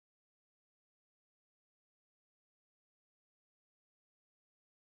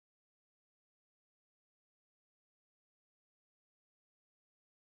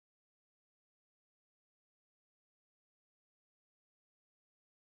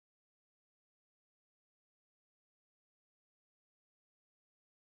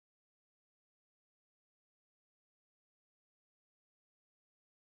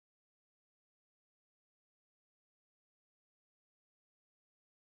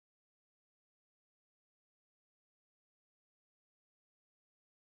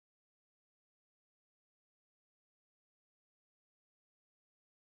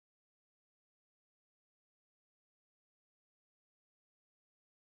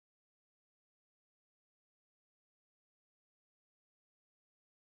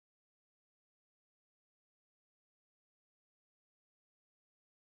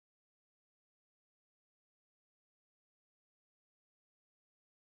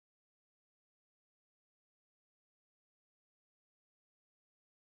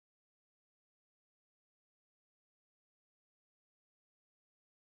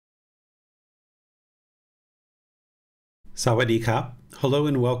Sawadee Kap. Hello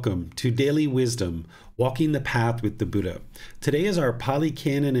and welcome to Daily Wisdom, Walking the Path with the Buddha. Today is our Pali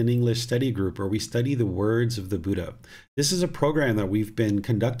Canon and English study group where we study the words of the Buddha. This is a program that we've been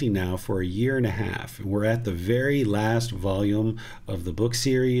conducting now for a year and a half. And we're at the very last volume of the book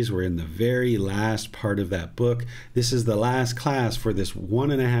series. We're in the very last part of that book. This is the last class for this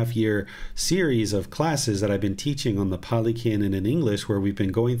 1.5 year series of classes that I've been teaching on the Pali Canon in English, where we've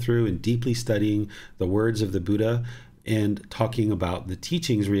been going through and deeply studying the words of the Buddha and talking about the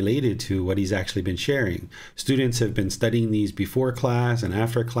teachings related to what he's actually been sharing. Students have been studying these before class and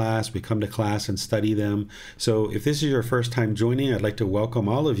after class. We come to class and study them. So if this is your first time joining, I'd like to welcome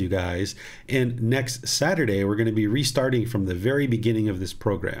all of you guys. And next Saturday, we're going to be restarting from the very beginning of this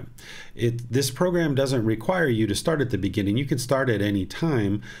program. This program doesn't require you to start at the beginning. You can start at any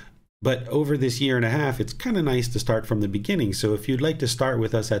time. But over this year and a half, it's kind of nice to start from the beginning. So if you'd like to start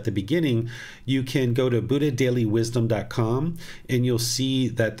with us at the beginning, you can go to buddhadailywisdom.com and you'll see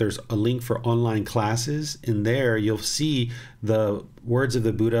that there's a link for online classes. And there you'll see the Words of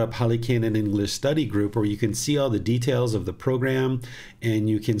the Buddha Pali Canon English study group, where you can see all the details of the program and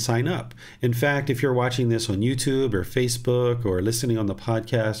you can sign up. In fact, if you're watching this on YouTube or Facebook or listening on the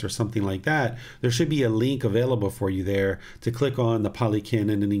podcast or something like that, there should be a link available for you there to click on the Pali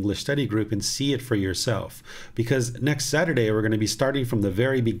Canon and English study group and see it for yourself. Because next Saturday, we're going to be starting from the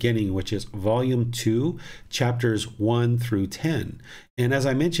very beginning, which is Volume 2, Chapters 1 through 10. And as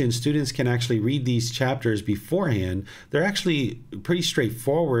I mentioned, students can actually read these chapters beforehand. They're actually pretty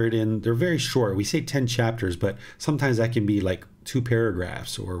straightforward and they're very short. We say 10 chapters, but sometimes that can be like 2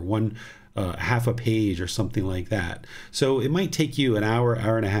 paragraphs or half a page or something like that. So it might take you an hour,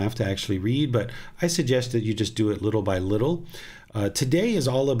 hour and a half to actually read, but I suggest that you just do it little by little. Today is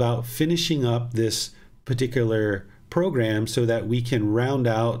all about finishing up this particular program so that we can round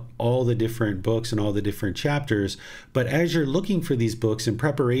out all the different books and all the different chapters. But as you're looking for these books in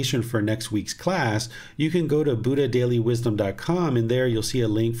preparation for next week's class, you can go to buddhadailywisdom.com, and there you'll see a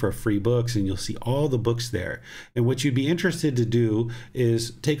link for free books and you'll see all the books there. And what you'd be interested to do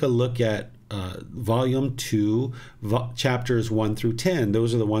is take a look at Volume 2, Chapters 1 through 10.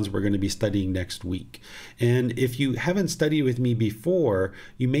 Those are the ones we're going to be studying next week. And if you haven't studied with me before,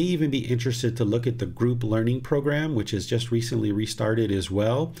 you may even be interested to look at the group learning program, which has just recently restarted as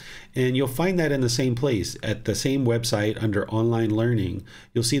well. And you'll find that in the same place, at the same website under online learning.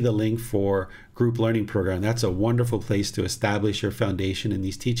 You'll see the link for group learning program. That's a wonderful place to establish your foundation in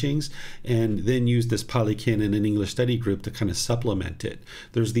these teachings, and then use this Pali Canon and English study group to kind of supplement it.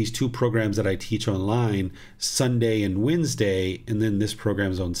 There's these 2 programs that I teach online, Sunday and Wednesday, and then this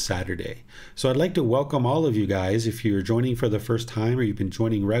program's on Saturday. So I'd like to welcome all of you guys. If you're joining for the first time or you've been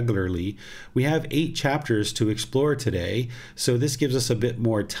joining regularly, we have 8 chapters to explore today. So this gives us a bit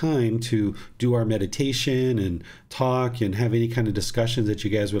more time to do our meditation and talk and have any kind of discussions that you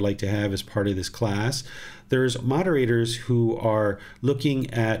guys would like to have as part of this class. There's moderators who are looking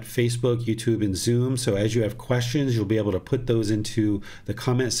at Facebook, YouTube, and Zoom. So as you have questions, you'll be able to put those into the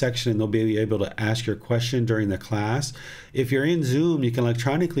comment section and they'll be able to ask your question during the class. If you're in Zoom, you can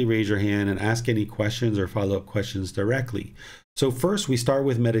electronically raise your hand and ask any questions or follow-up questions directly. So first we start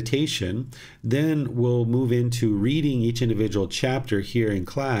with meditation, then we'll move into reading each individual chapter here in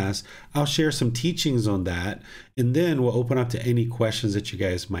class. I'll share some teachings on that, and then we'll open up to any questions that you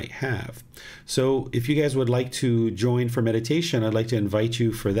guys might have. So if you guys would like to join for meditation, I'd like to invite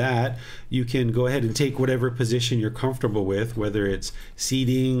you for that. You can go ahead and take whatever position you're comfortable with, whether it's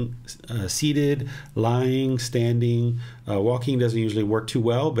seated, lying, standing. Walking doesn't usually work too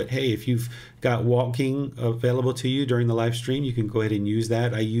well, but hey, if you've got walking available to you during the live stream, you can go ahead and use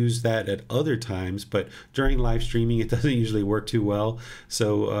that. I use that at other times, but during live streaming, it doesn't usually work too well.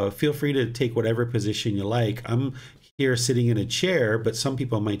 So feel free to take whatever position you like. I'm here sitting in a chair, but some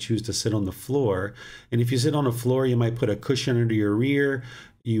people might choose to sit on the floor. And if you sit on the floor, you might put a cushion under your rear.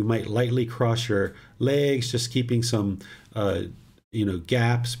 You might lightly cross your legs, just keeping some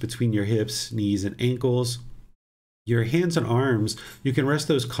gaps between your hips, knees, and ankles. Your hands and arms, you can rest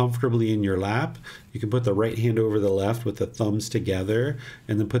those comfortably in your lap. You can put the right hand over the left with the thumbs together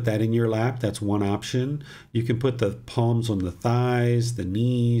and then put that in your lap. That's one option. You can put the palms on the thighs, the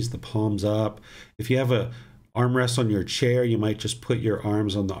knees, the palms up. If you have a armrest on your chair, you might just put your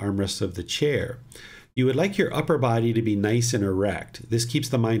arms on the armrest of the chair. You would like your upper body to be nice and erect. This keeps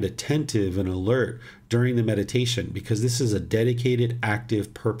the mind attentive and alert during the meditation, because this is a dedicated,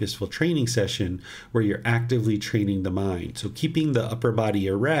 active, purposeful training session where you're actively training the mind. So keeping the upper body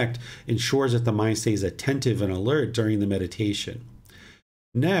erect ensures that the mind stays attentive and alert during the meditation.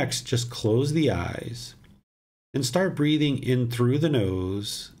 Next, just close the eyes and start breathing in through the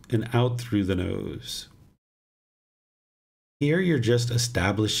nose and out through the nose. Here you're just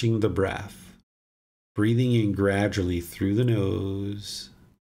establishing the breath, breathing in gradually through the nose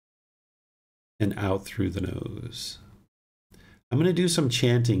and out through the nose. I'm going to do some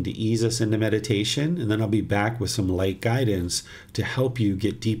chanting to ease us into meditation, and then I'll be back with some light guidance to help you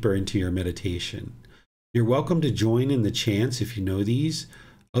get deeper into your meditation. You're welcome to join in the chants if you know these.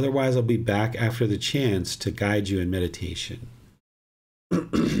 Otherwise, I'll be back after the chants to guide you in meditation.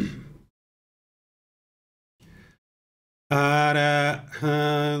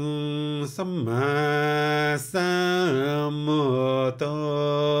 Arahang Samma Sambuddho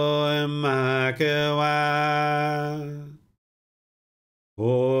Bhagava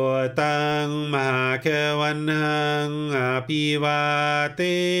Bhutang Bhagavanang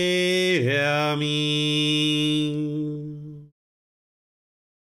Abhivateyami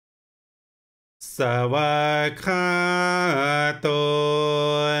Savakhato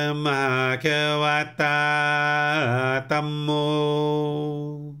Bhagavata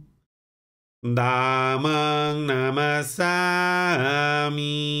Tammo Dhammang Namasami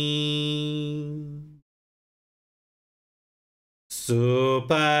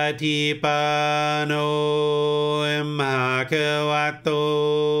Supatipano Bhagavato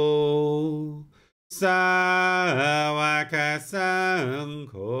Sāvaka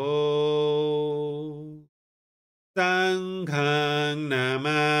Saṅkho Saṅghang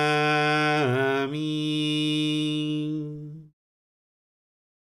Namami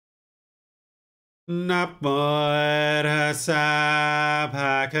Namo Tassa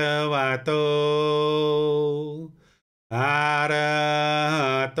Bhagavato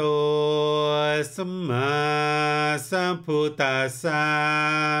Arahato Samma Sambuddhassa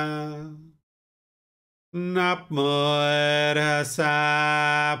Namo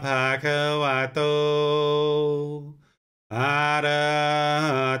Tassa Bhagavato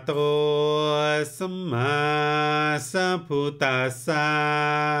Arahato Samma Sambuddhassa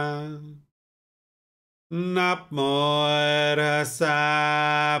Namo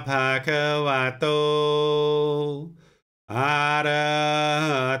Tassa Bhagavato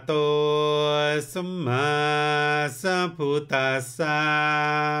Arahato Samma Sambuddhassa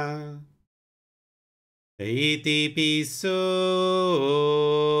Iti piso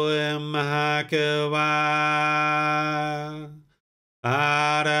Bhagava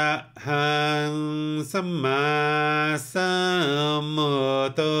Arahang Samma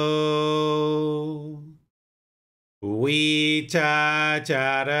Sambuddho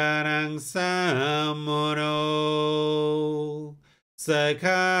Vicacarang Samuro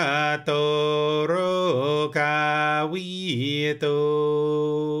Sakhato Rokavito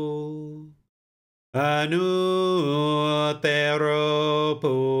Anutero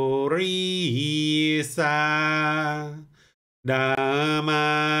Purisa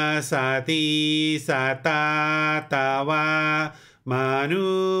Dhammasati Satatawa Manusrang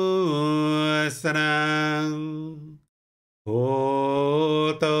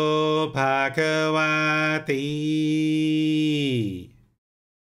Bhoto Bhagavati.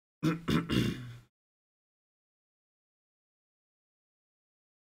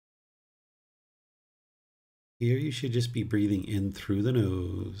 Here you should just be breathing in through the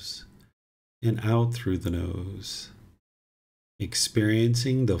nose and out through the nose,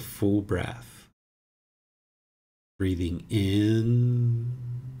 experiencing the full breath. Breathing in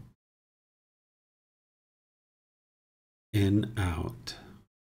and out.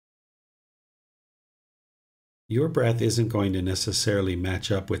 Your breath isn't going to necessarily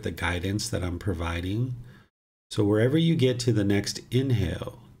match up with the guidance that I'm providing. So wherever you get to the next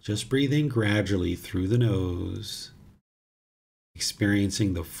inhale, just breathe in gradually through the nose,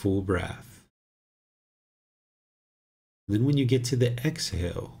 experiencing the full breath. And then when you get to the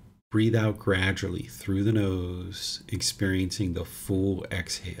exhale, breathe out gradually through the nose, experiencing the full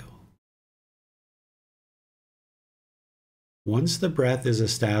exhale. Once the breath is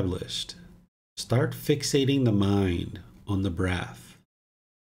established, start fixating the mind on the breath,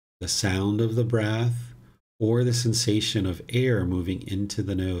 the sound of the breath, or the sensation of air moving into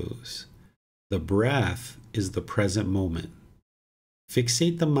the nose. The breath is the present moment.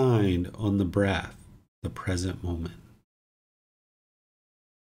 Fixate the mind on the breath, the present moment.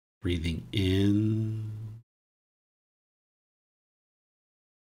 Breathing in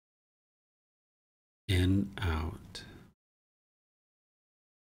and out.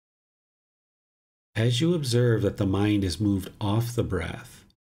 As you observe that the mind is moved off the breath,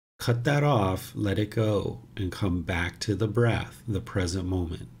 cut that off, let it go, and come back to the breath, the present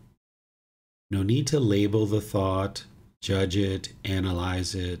moment. No need to label the thought, judge it,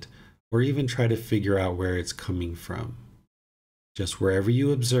 analyze it, or even try to figure out where it's coming from. Just wherever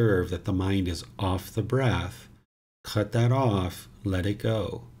you observe that the mind is off the breath, Cut that off, let it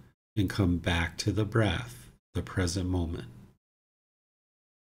go, and come back to the breath, the present moment.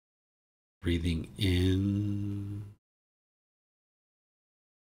 Breathing in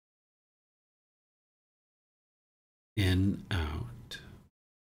and out.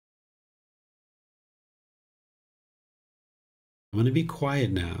 I'm going to be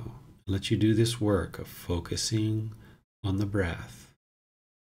quiet now and let you do this work of focusing on the breath.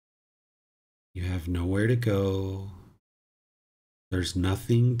 You have nowhere to go. There's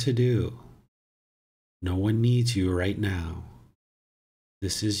nothing to do. No one needs you right now.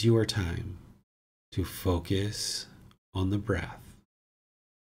 This is your time to focus on the breath.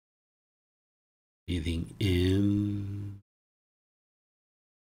 Breathing in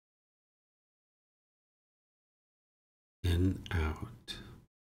and out.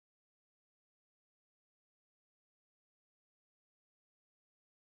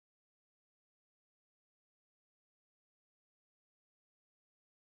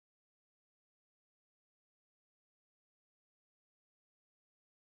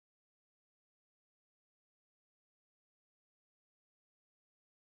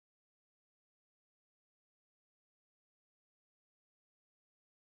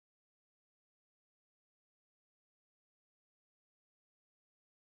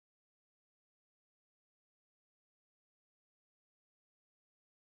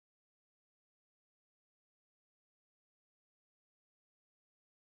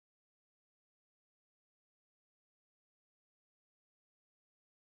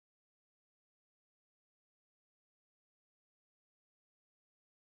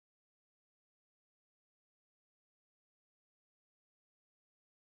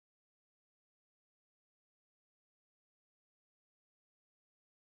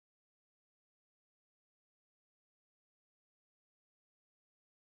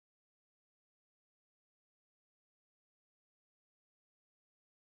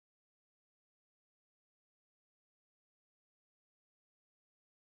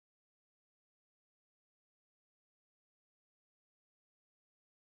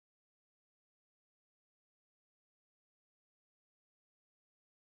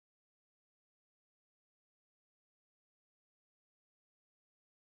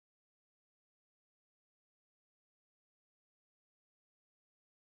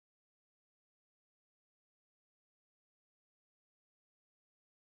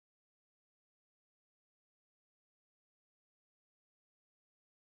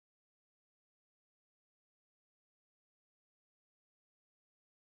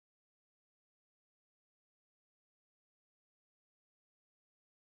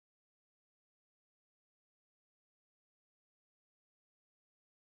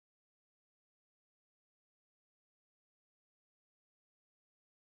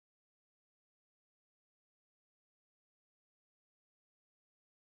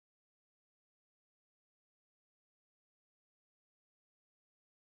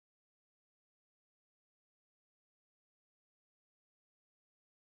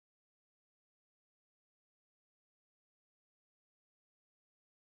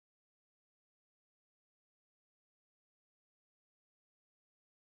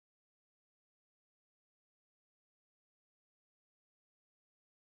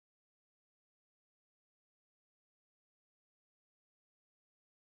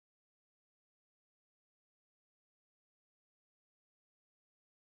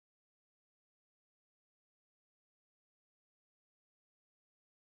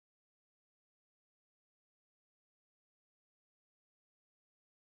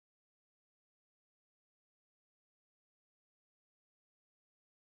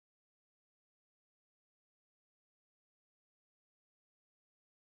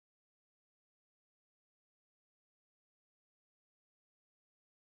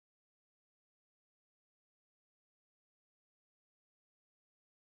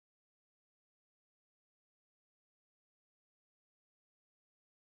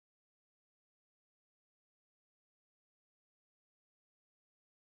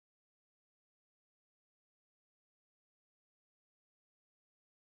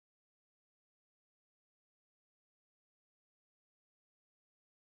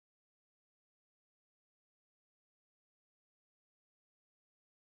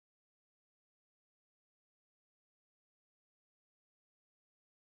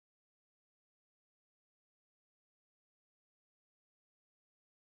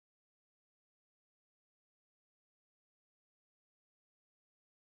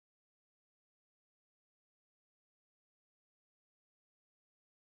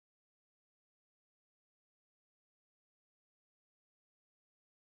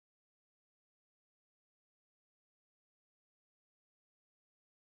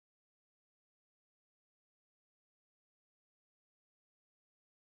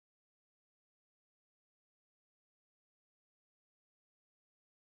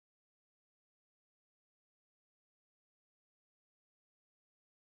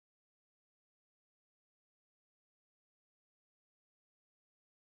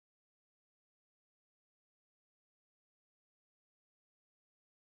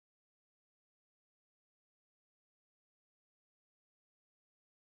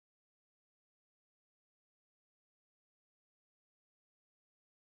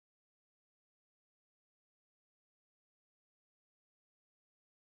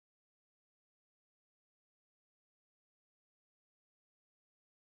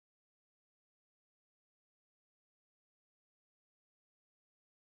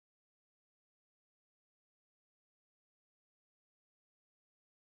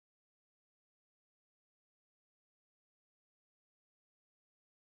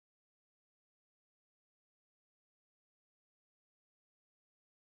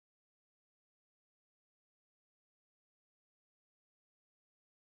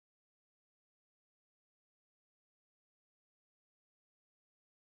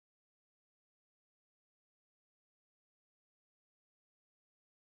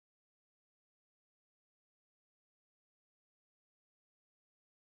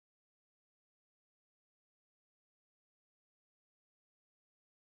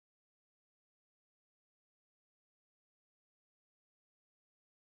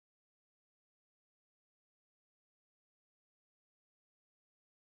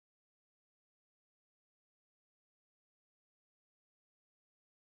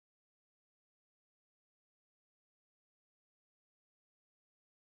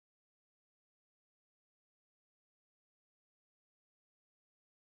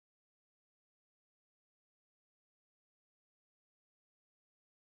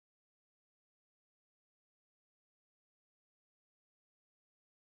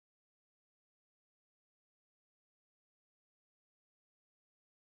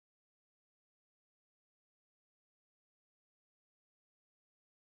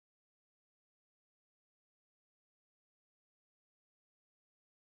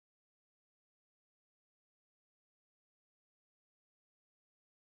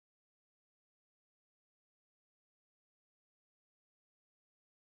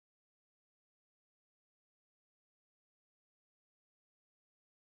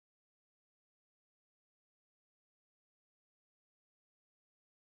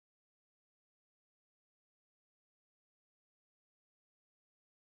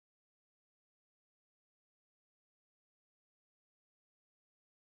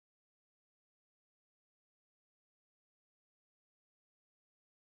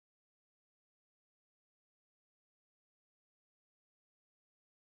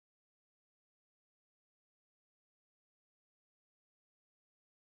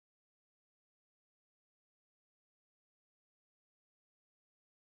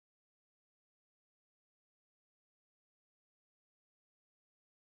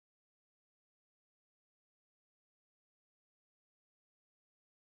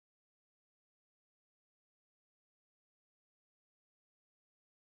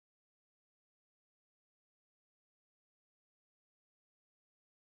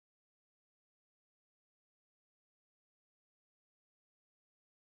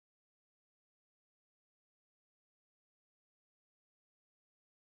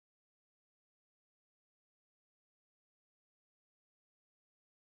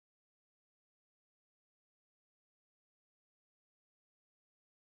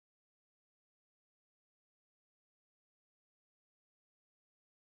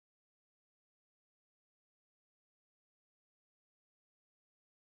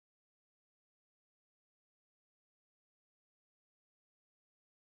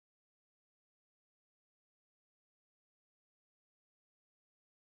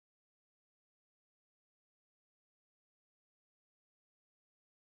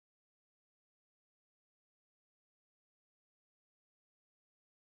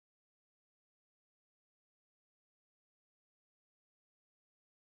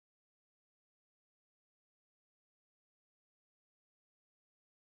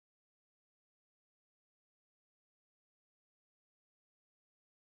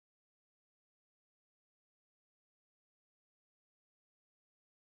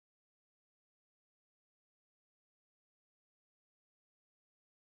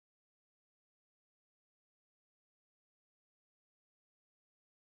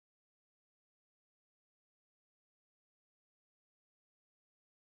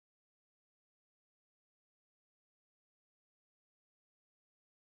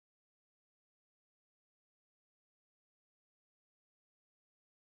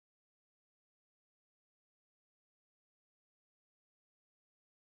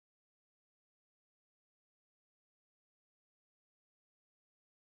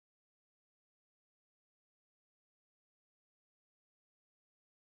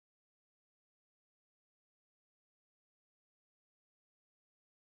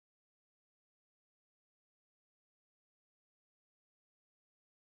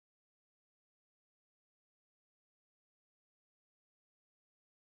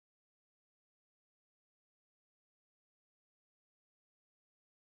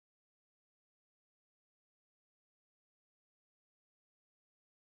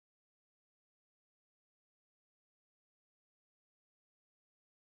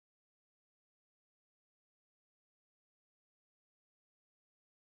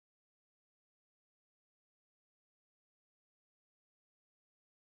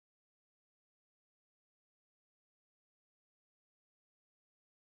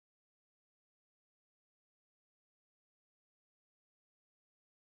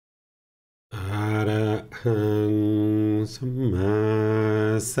 หังสัมมา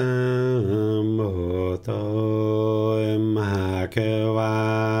สัมพุทโธมหาเกวา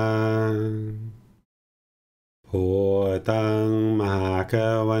พุทธังมหาเก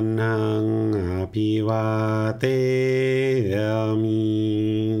วันหังอภิวาเทมิ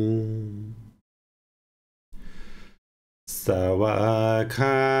สวากข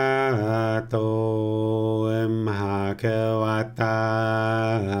าโตมหาเกวตา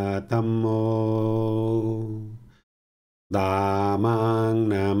ธัมโมธัมมัง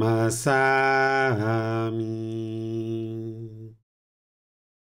นามัสสามิ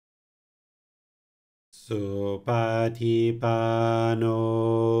สุปฏิปันโน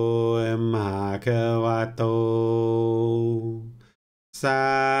มหาเกวโตสา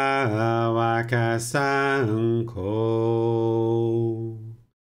วกสังโฆ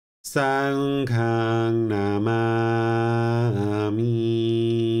สังฆังนามามิ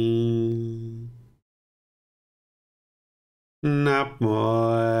นะโม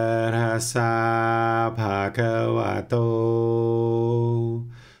ตัสสะภะคะวะโต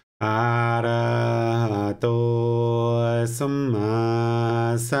อะระหะโตสัมมา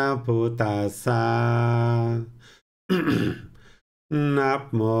สัมพุทธัสสะนะ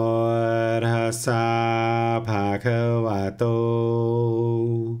โมตัสสะภะคะวะโต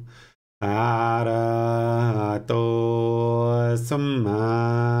อะระหะโตสัมมา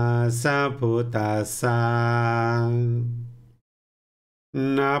สัมพุทธัสสะ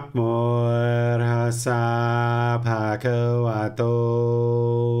นะโมตัสสะภะคะวะโต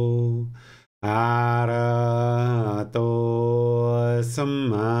อะระหะโตสัม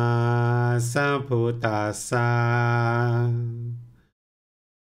มาสัมพุทธัสสะ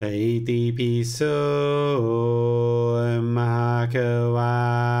อิติปิโสมหาเกวา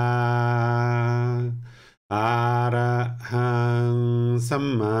อะระหังสัม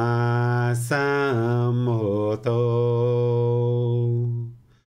มาสัมพุทโธ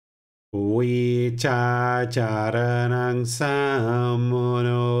วิชาจารณังสัมโมโน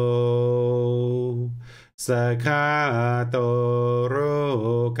สคาโตโร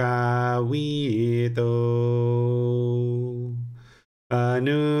กาวิโตอ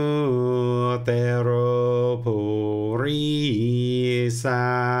นุเตโรปุริสา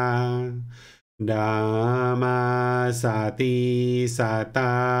ธัมมาสติสัตต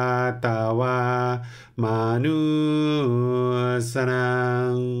าตวามนุสนั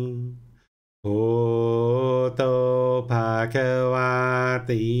งพุทโธภควา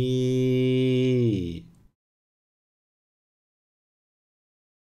ติ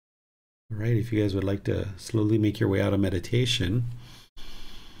All right, if you guys would like to slowly make your way out of meditation,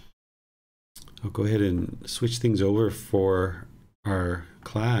 I'll go ahead and switch things over for our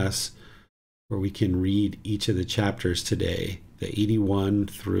class where we can read each of the chapters today, the 81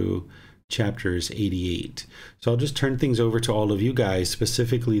 through chapters 88. So I'll just turn things over to all of you guys,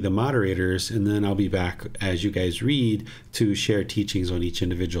 specifically the moderators, and then I'll be back as you guys read to share teachings on each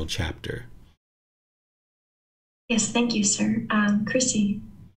individual chapter. Yes, thank you, sir. Chrissy,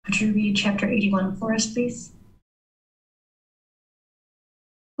 would you read chapter 81 for us, please?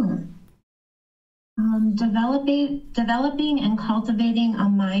 Developing and cultivating a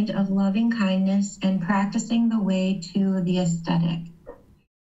mind of loving kindness and practicing the way to the aesthetic.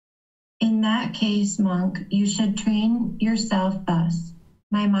 In that case, monk, you should train yourself thus.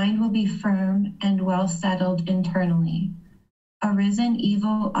 My mind will be firm and well settled internally. Arisen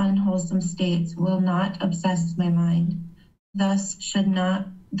evil, unwholesome states will not obsess my mind. Thus should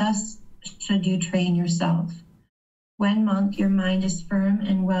you train yourself. When, monk, your mind is firm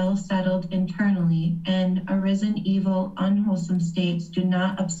and well settled internally, and arisen evil, unwholesome states do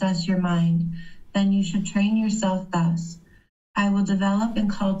not obsess your mind, then you should train yourself thus. I will develop and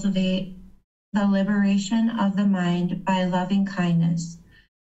cultivate the liberation of the mind by loving kindness.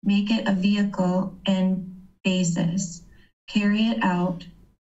 Make it a vehicle and basis. Carry it out,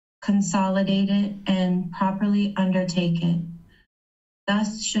 consolidate it, and properly undertake it.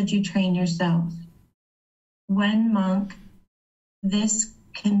 Thus should you train yourself. When, monk, this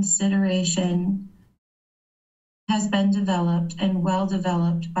consideration has been developed and well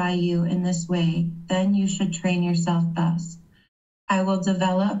developed by you in this way, then you should train yourself thus. I will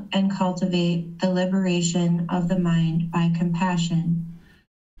develop and cultivate the liberation of the mind by compassion,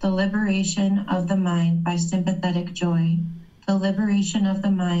 the liberation of the mind by sympathetic joy, the liberation of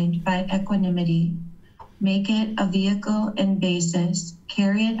the mind by equanimity. Make it a vehicle and basis,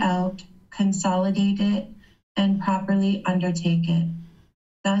 carry it out, consolidate it, and properly undertake it.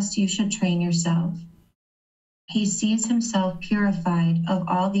 Thus you should train yourself. He sees himself purified of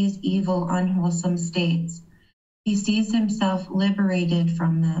all these evil, unwholesome states. He sees himself liberated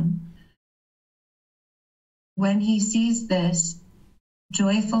from them. When he sees this,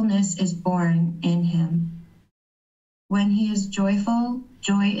 joyfulness is born in him. When he is joyful,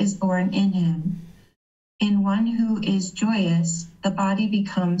 joy is born in him. In one who is joyous, the body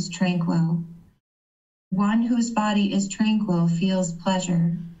becomes tranquil. One whose body is tranquil feels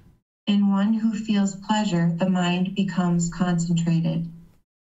pleasure. In one who feels pleasure, the mind becomes concentrated.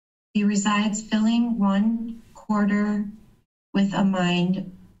 He resides filling 1/4 with a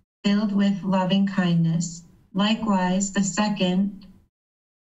mind filled with loving kindness. Likewise, the second,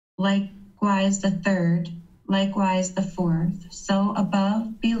 likewise the third, likewise the fourth. So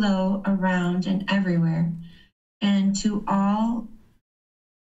above, below, around, and everywhere, and to all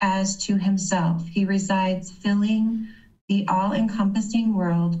as to himself, he resides filling the all-encompassing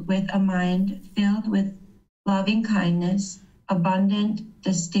world with a mind filled with loving kindness, abundant,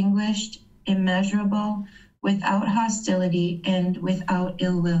 distinguished, immeasurable, without hostility, and without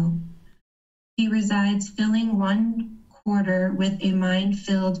ill will. He resides filling 1/4 with a mind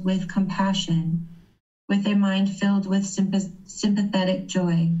filled with compassion, with a mind filled with sympathetic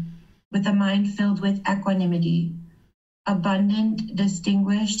joy, with a mind filled with equanimity, abundant,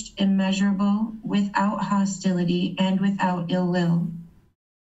 distinguished, immeasurable, without hostility, and without ill will.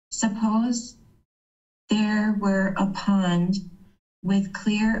 Suppose there were a pond with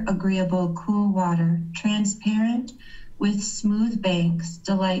clear, agreeable, cool water, transparent, with smooth banks,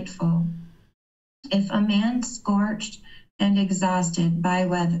 delightful. If a man scorched and exhausted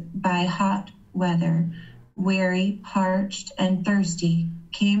by hot weather, weary, parched, and thirsty,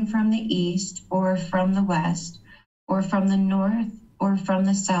 came from the east or from the west, or from the north, or from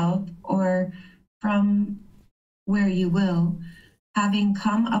the south, or from where you will, having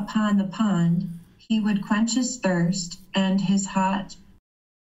come upon the pond, he would quench his thirst and his hot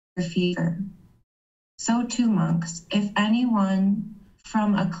fever. So too, monks, if anyone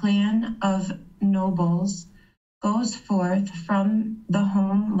from a clan of nobles goes forth from the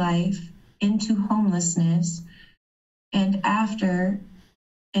home life into homelessness, and after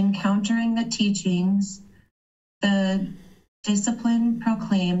encountering the teachings, the discipline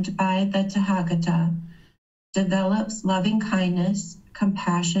proclaimed by the Tathagata, develops loving kindness,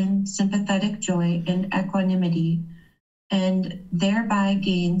 compassion, sympathetic joy, and equanimity, and thereby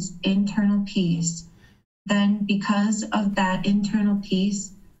gains internal peace, then because of that internal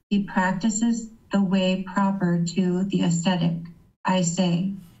peace, he practices the way proper to the ascetic, I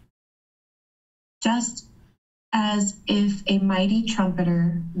say. Just as if a mighty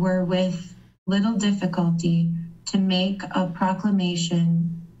trumpeter were with little difficulty to make a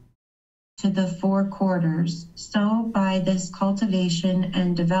proclamation to the 4 quarters, so by this cultivation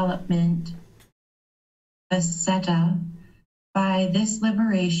and development, asceta, by this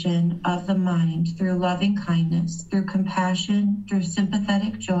liberation of the mind through loving kindness, through compassion, through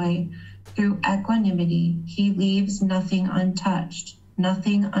sympathetic joy, through equanimity, he leaves nothing untouched,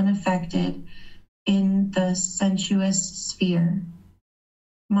 nothing unaffected in the sensuous sphere.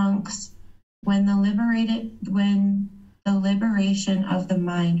 Monks, when the liberation of the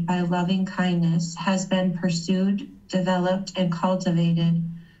mind by loving kindness has been pursued, developed, and cultivated,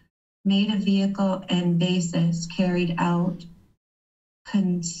 made a vehicle and basis, carried out,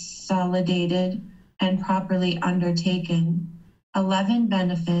 consolidated, and properly undertaken, 11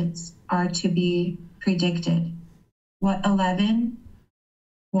 benefits are to be predicted. What 11?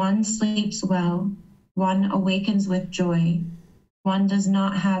 1 sleeps well, 1 awakens with joy, 1 does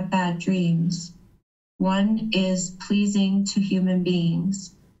not have bad dreams, 1 is pleasing to human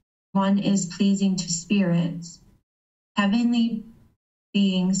beings, 1 is pleasing to spirits, heavenly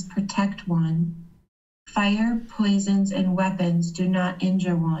beings protect 1, fire, poisons, and weapons do not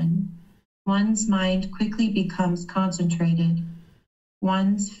injure 1, 1's mind quickly becomes concentrated,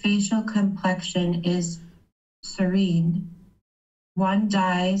 1's facial complexion is serene, 1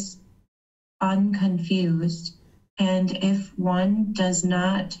 dies unconfused, and if 1 does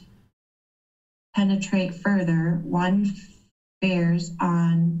not penetrate further, 1 fares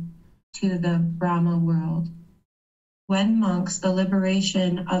on to the Brahma world. When monks, the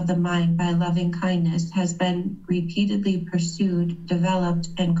liberation of the mind by loving kindness has been repeatedly pursued, developed,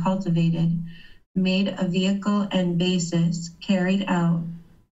 and cultivated, made a vehicle and basis, carried out,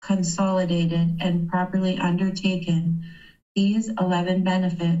 consolidated, and properly undertaken, these 11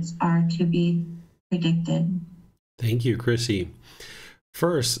 benefits are to be predicted. Thank you, Chrissy.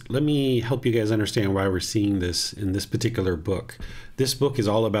 First, let me help you guys understand why we're seeing this in this particular book. This book is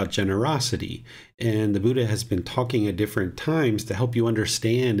all about generosity, and the Buddha has been talking at different times to help you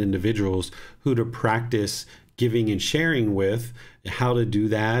understand individuals who to practice giving and sharing with, how to do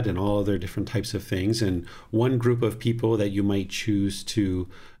that, and all other different types of things. And one group of people that you might choose to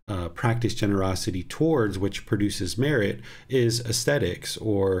practice generosity towards, which produces merit, is ascetics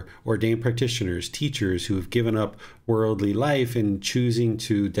or ordained practitioners, teachers who have given up worldly life and choosing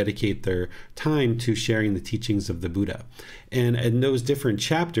to dedicate their time to sharing the teachings of the Buddha. And in those different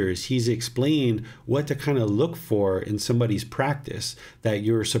chapters, he's explained what to kind of look for in somebody's practice, that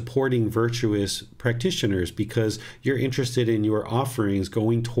you're supporting virtuous practitioners because you're interested in your offerings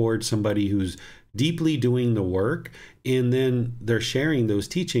going towards somebody who's deeply doing the work, and then they're sharing those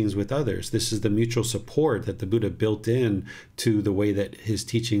teachings with others. This is the mutual support that the Buddha built in to the way that his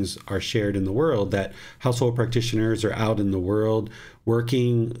teachings are shared in the world, that household practitioners are out in the world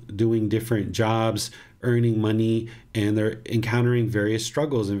working, doing different jobs, earning money, and they're encountering various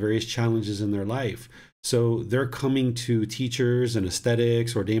struggles and various challenges in their life. So they're coming to teachers and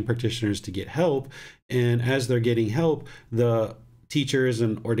ascetics, ordained practitioners to get help. And as they're getting help, the teachers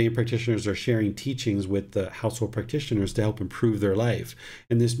and ordained practitioners are sharing teachings with the household practitioners to help improve their life.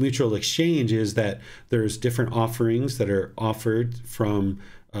 And this mutual exchange is that there's different offerings that are offered from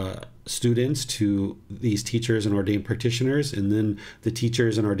students to these teachers and ordained practitioners, and then the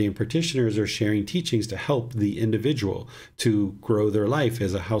teachers and ordained practitioners are sharing teachings to help the individual to grow their life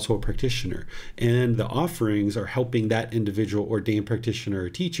as a household practitioner. And the offerings are helping that individual ordained practitioner or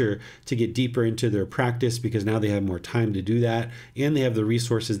teacher to get deeper into their practice, because now they have more time to do that, and they have the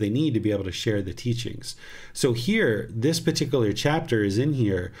resources they need to be able to share the teachings. So here, this particular chapter is in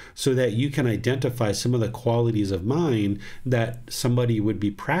here so that you can identify some of the qualities of mind that somebody would be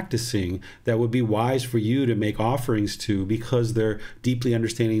practicing that would be wise for you to make offerings to, because they're deeply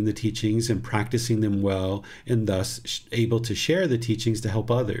understanding the teachings and practicing them well, and thus able to share the teachings to help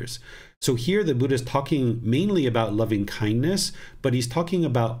others. So here the Buddha is talking mainly about loving kindness, but he's talking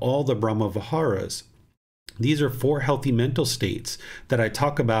about all the Brahma Viharas. These are 4 healthy mental states that I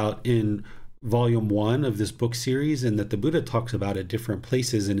talk about in volume 1 of this book series, and that the Buddha talks about at different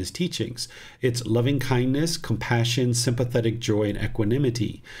places in his teachings. It's loving kindness, compassion, sympathetic joy, and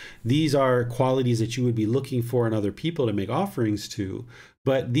equanimity. These are qualities that you would be looking for in other people to make offerings to,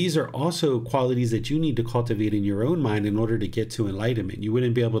 but these are also qualities that you need to cultivate in your own mind in order to get to enlightenment. You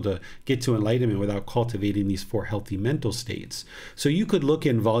wouldn't be able to get to enlightenment without cultivating these 4 healthy mental states. So you could look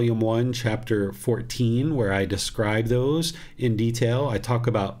in volume 1, chapter 14, where I describe those in detail. I talk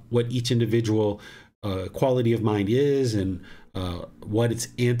about what each individual quality of mind is, and what it's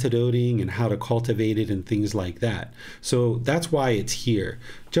antidoting, and how to cultivate it, and things like that. So that's why it's here.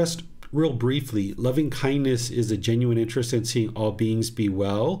 Just real briefly, loving kindness is a genuine interest in seeing all beings be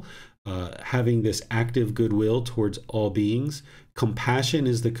well, having this active goodwill towards all beings. Compassion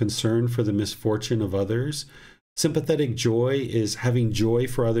is the concern for the misfortune of others. Sympathetic joy is having joy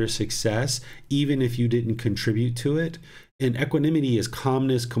for others' success, even if you didn't contribute to it. And equanimity is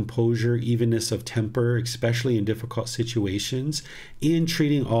calmness, composure, evenness of temper, especially in difficult situations, and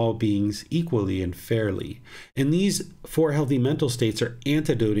treating all beings equally and fairly. And these 4 healthy mental states are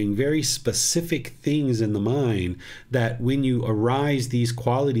antidoting very specific things in the mind, that when you arise these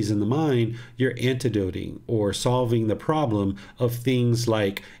qualities in the mind, you're antidoting or solving the problem of things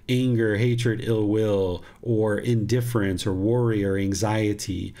like anger, hatred, ill will, or indifference, or worry, or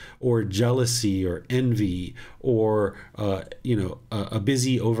anxiety, or jealousy, or envy, or a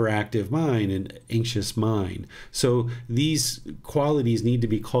busy, overactive mind, and anxious mind. So these qualities need to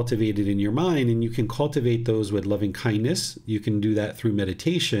be cultivated in your mind, and you can cultivate those with loving kindness. You can do that through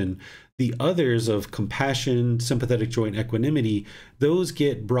meditation. The others of compassion, sympathetic joy, and equanimity, those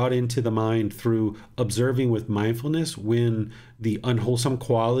get brought into the mind through observing with mindfulness when the unwholesome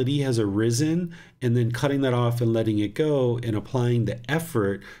quality has arisen, and then cutting that off and letting it go, and applying the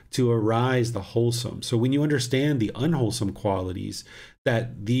effort to arise the wholesome. So when you understand the unwholesome qualities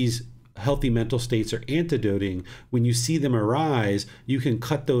that these healthy mental states are antidoting, when you see them arise, you can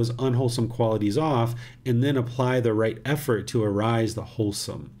cut those unwholesome qualities off and then apply the right effort to arise the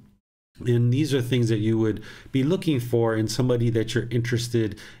wholesome. And these are things that you would be looking for in somebody that you're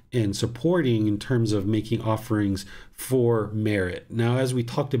interested in supporting in terms of making offerings for merit. Now, as we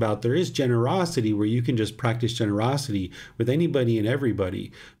talked about, there is generosity where you can just practice generosity with anybody and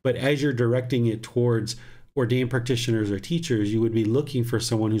everybody. But as you're directing it towards ordained practitioners or teachers, you would be looking for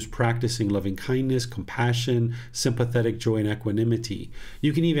someone who's practicing loving kindness, compassion, sympathetic joy, and equanimity.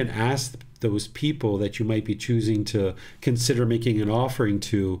 You can even ask those people that you might be choosing to consider making an offering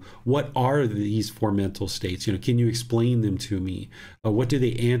to, what are these 4 mental states? Can you explain them to me? What do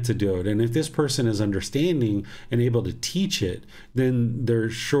they antidote? And if this person is understanding and able to teach it, then there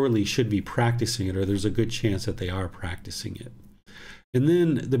surely should be practicing it, or there's a good chance that they are practicing it. And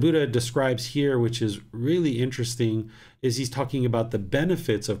then the Buddha describes here, which is really interesting, is he's talking about the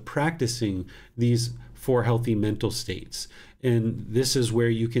benefits of practicing these 4 healthy mental states. And this is where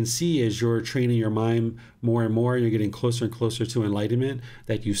you can see, as you're training your mind more and more, you're getting closer and closer to enlightenment,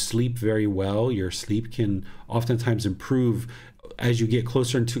 that you sleep very well. Your sleep can oftentimes improve. As you get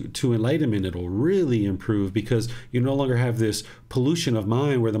closer to enlightenment, it'll really improve, because you no longer have this pollution of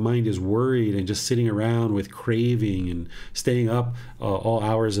mind where the mind is worried and just sitting around with craving and staying up all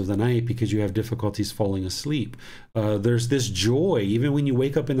hours of the night because you have difficulties falling asleep. There's this joy, even when you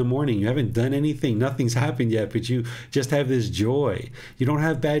wake up in the morning, you haven't done anything, nothing's happened yet, but you just have this joy. You don't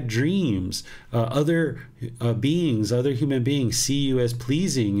have bad dreams. Other human beings see you as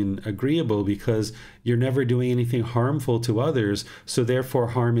pleasing and agreeable because you're never doing anything harmful to others, so therefore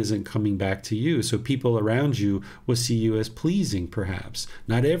harm isn't coming back to you. So people around you will see you as pleasing, perhaps.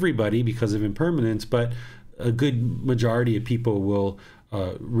 Not everybody, because of impermanence, but a good majority of people will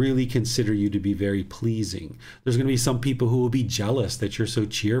really consider you to be very pleasing. There's going to be some people who will be jealous that you're so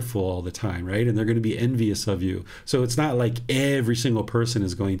cheerful all the time, right? And they're going to be envious of you. So it's not like every single person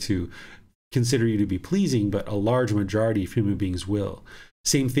is going to consider you to be pleasing, but a large majority of human beings will.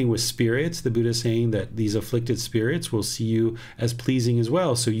 Same thing with spirits. The Buddha is saying that these afflicted spirits will see you as pleasing as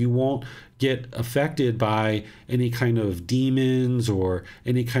well. So you won't get affected by any kind of demons or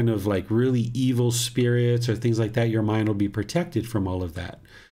any kind of like really evil spirits or things like that. Your mind will be protected from all of that.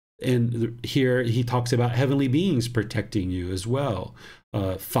 And here he talks about heavenly beings protecting you as well.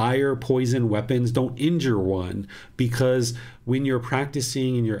 Fire, poison, weapons don't injure one, because when you're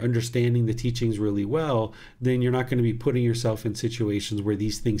practicing and you're understanding the teachings really well, then you're not going to be putting yourself in situations where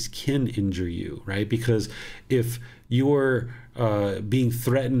these things can injure you, right? Because if you're being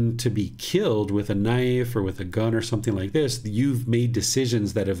threatened to be killed with a knife or with a gun or something like this, you've made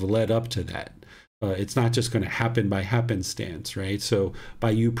decisions that have led up to that. It's not just going to happen by happenstance, right? So by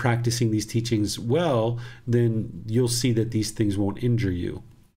you practicing these teachings well, then you'll see that these things won't injure you.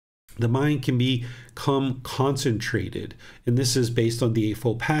 The mind can become concentrated, and this is based on the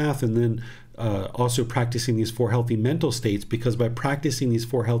Eightfold Path, and then also practicing these 4 healthy mental states, because by practicing these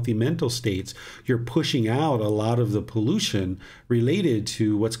 4 healthy mental states, you're pushing out a lot of the pollution related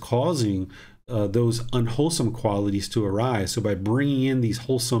to what's causing those unwholesome qualities to arise. So by bringing in these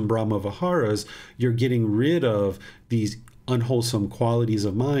wholesome Brahma Viharas, you're getting rid of these unwholesome qualities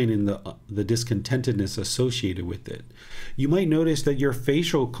of mind and the discontentedness associated with it. You might notice that your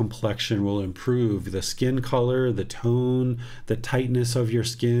facial complexion will improve. The skin color, the tone, the tightness of your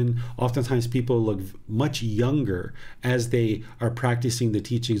skin. Oftentimes people look much younger as they are practicing the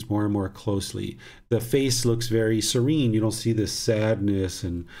teachings more and more closely. The face looks very serene. You don't see this sadness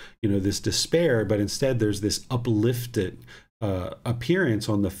and this despair, but instead there's this uplifted appearance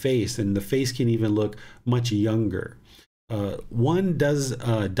on the face, and the face can even look much younger. One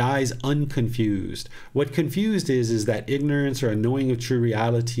dies unconfused. What confused is that ignorance or unknowing of true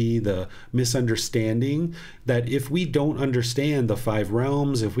reality, the misunderstanding, that if we don't understand the 5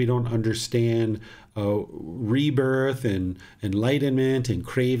 realms, if we don't understand rebirth and enlightenment and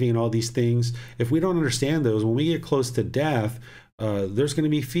craving and all these things, if we don't understand those, when we get close to death, there's going to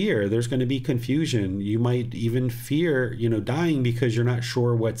be fear, there's going to be confusion. You might even fear, dying because you're not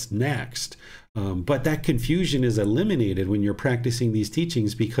sure what's next. But that confusion is eliminated when you're practicing these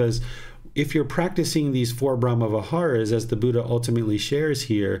teachings, because if you're practicing these 4 Brahma Viharas, as the Buddha ultimately shares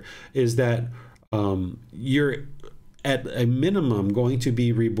here, is that you're at a minimum going to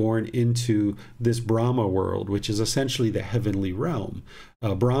be reborn into this Brahma world, which is essentially the heavenly realm.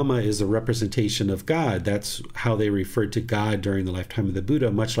 Brahma is a representation of God. That's how they referred to God during the lifetime of the Buddha,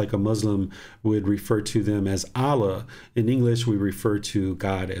 much like a Muslim would refer to them as Allah. In English, we refer to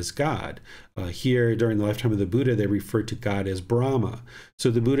God as God. Here, during the lifetime of the Buddha, they refer to God as Brahma. So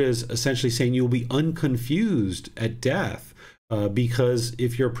the Buddha is essentially saying you'll be unconfused at death. Because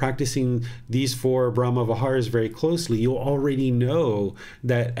if you're practicing these 4 Brahma Viharas very closely, you'll already know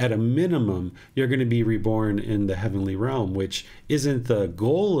that at a minimum, you're going to be reborn in the heavenly realm, which isn't the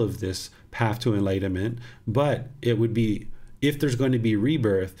goal of this path to enlightenment, but it would be, if there's going to be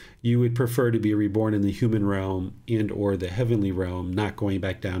rebirth, you would prefer to be reborn in the human realm and or the heavenly realm, not going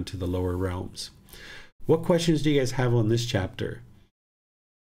back down to the lower realms. What questions do you guys have on this chapter?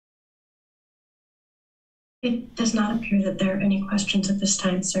 It does not appear that there are any questions at this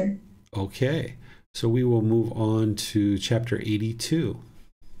time, sir. Okay, so we will move on to chapter 82.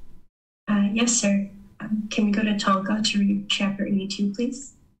 Yes, sir. Can we go to Tonka to read chapter 82,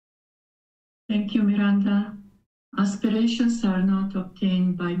 please? Thank you, Miranda. Aspirations are not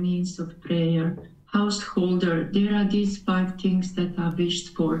obtained by means of prayer. Householder, there are these 5 things that are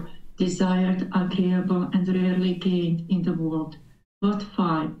wished for, desired, agreeable, and rarely gained in the world. What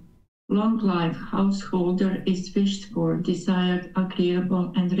 5? Long life, householder, is wished for, desired,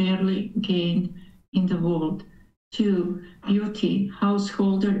 agreeable, and rarely gained in the world. 2. Beauty,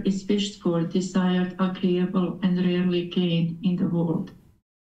 householder, is wished for, desired, agreeable, and rarely gained in the world.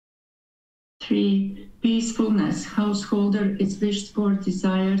 3. Peacefulness, householder, is wished for,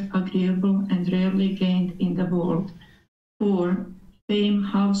 desired, agreeable, and rarely gained in the world. 4. Fame,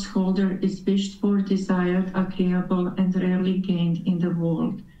 householder, is wished for, desired, agreeable, and rarely gained in the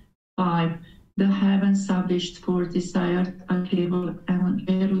world. 5. The heavens are wished for, desired, agreeable, and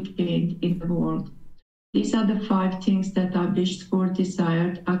rarely gained in the world. These are the 5 things that are wished for,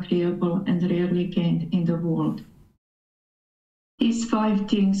 desired, agreeable, and rarely gained in the world. These 5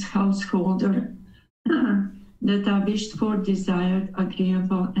 things, householder, that are wished for, desired,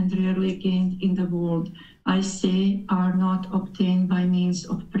 agreeable, and rarely gained in the world, I say, are not obtained by means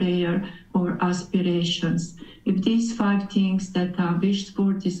of prayer or aspirations. If these 5 things that are wished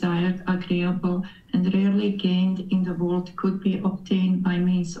for, desired, agreeable, and rarely gained in the world could be obtained by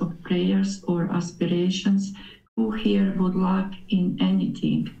means of prayers or aspirations, who here would lack in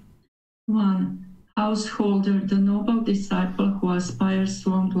anything? 1. Householder, the noble disciple who aspires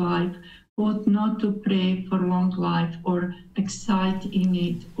long life, ought not to pray for long life or excite in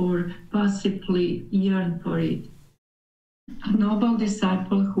it or passively yearn for it. A noble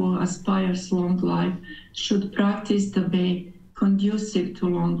disciple who aspires long life should practice the way conducive to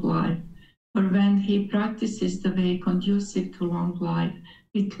long life. For when he practices the way conducive to long life,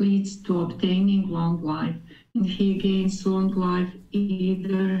 it leads to obtaining long life, and he gains long life,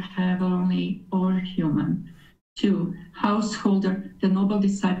 either heavenly or human. 2. Householder, the noble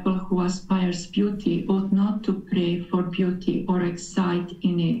disciple who aspires beauty ought not to pray for beauty or excite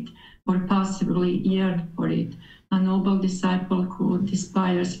in it, or passively yearn for it. A noble disciple who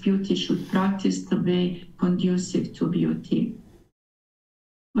aspires beauty should practice the way conducive to beauty.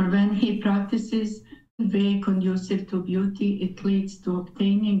 For when he practices the way conducive to beauty, it leads to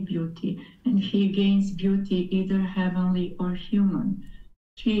obtaining beauty, and he gains beauty, either heavenly or human.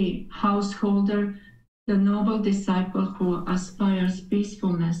 3. Householder, the noble disciple who aspires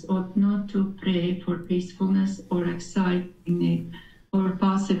peacefulness ought not to pray for peacefulness or excite in it, or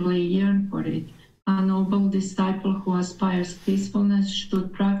passively yearn for it. A noble disciple who aspires peacefulness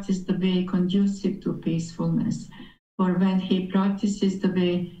should practice the way conducive to peacefulness. For when he practices the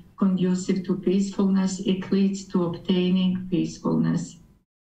way conducive to peacefulness, it leads to obtaining peacefulness,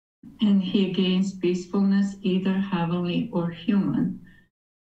 and he gains peacefulness, either heavenly or human.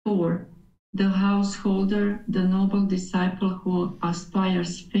 4. The householder, the noble disciple who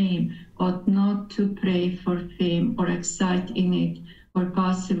aspires fame, ought not to pray for fame or excite in it, or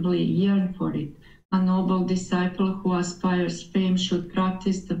passively yearn for it. A noble disciple who aspires fame should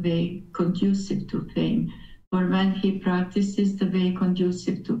practice the way conducive to fame. For when he practices the way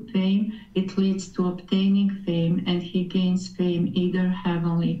conducive to fame, it leads to obtaining fame, and he gains fame, either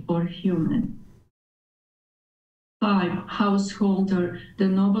heavenly or human. 5. Householder, the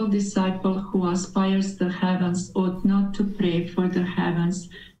noble disciple who aspires the heavens ought not to pray for the heavens,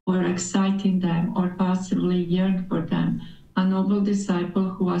 or excite in them, or passively yearn for them. A noble disciple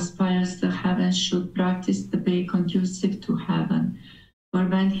who aspires the heavens should practice the way conducive to heaven. For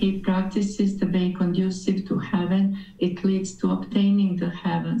when he practices the way conducive to heaven, it leads to obtaining the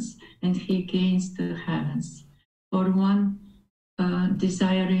heavens, and he gains the heavens. For one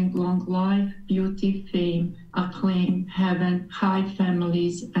desiring long life, beauty, fame, acclaim, heaven, high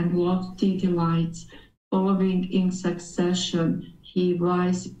families, and lofty delights, following in succession, he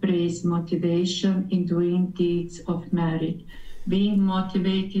wise praise motivation in doing deeds of merit. Being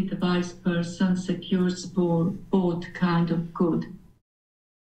motivated, the wise person secures both kind of good.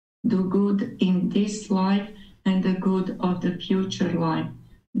 Do good in this life and the good of the future life.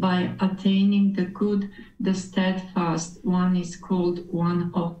 By attaining the good, the steadfast one is called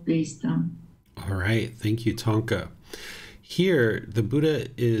one of wisdom. All right. Thank you, Tonka. Here, the Buddha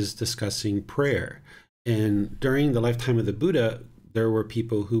is discussing prayer. And during the lifetime of the Buddha, there were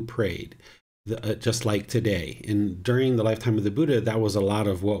people who prayed, just like today. And during the lifetime of the Buddha, that was a lot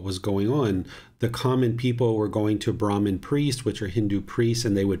of what was going on. The common people were going to Brahmin priests, which are Hindu priests,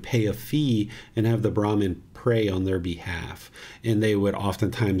 and they would pay a fee and have the Brahmin pray on their behalf. And they would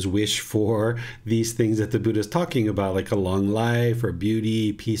oftentimes wish for these things that the Buddha is talking about, like a long life or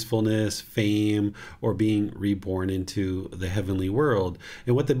beauty, peacefulness, fame, or being reborn into the heavenly world.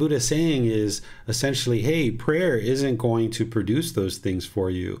 And what the Buddha is saying is essentially, hey, prayer isn't going to produce those things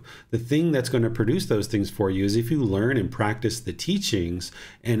for you. The thing that's going to produce those things for you is if you learn and practice the teachings,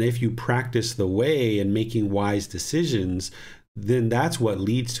 and if you practice the way and making wise decisions, then that's what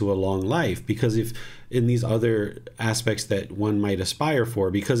leads to a long life. Because if in these other aspects that one might aspire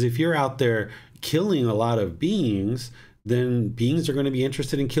for, because if you're out there killing a lot of beings, then beings are going to be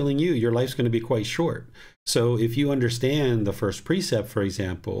interested in killing you. Your life's going to be quite short. So if you understand the first precept, for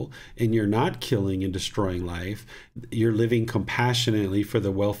example, and you're not killing and destroying life, you're living compassionately for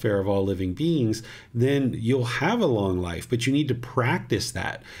the welfare of all living beings, then you'll have a long life. But you need to practice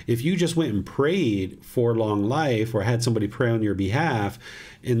that. If you just went and prayed for long life, or had somebody pray on your behalf,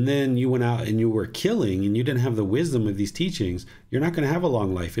 and then you went out and you were killing and you didn't have the wisdom of these teachings, you're not going to have a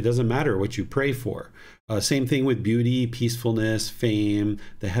long life. It doesn't matter what you pray for. Same thing with beauty, peacefulness, fame,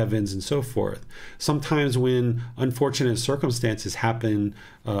 the heavens, and so forth. Sometimes when unfortunate circumstances happen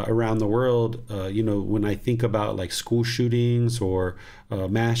around the world, when I think about like school shootings or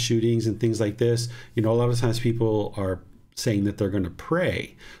mass shootings and things like this, a lot of times people are saying that they're going to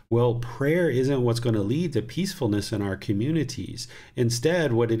pray. Well, prayer isn't what's going to lead to peacefulness in our communities.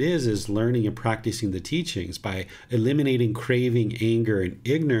 Instead, what it is learning and practicing the teachings by eliminating craving, anger, and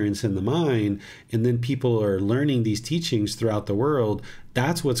ignorance in the mind. And then people are learning these teachings throughout the world.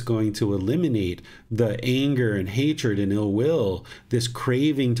 That's what's going to eliminate the anger and hatred and ill will, this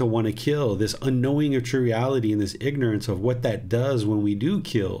craving to want to kill, this unknowing of true reality, and this ignorance of what that does when we do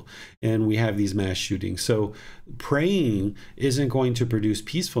kill and we have these mass shootings. So praying isn't going to produce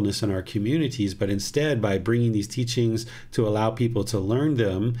peacefulness in our communities, but instead by bringing these teachings to allow people to learn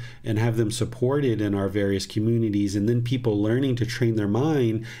them and have them supported in our various communities, and then people learning to train their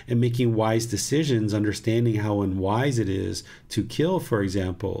mind and making wise decisions, understanding how unwise it is to kill, for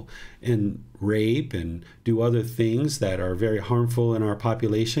example, and rape and do other things that are very harmful in our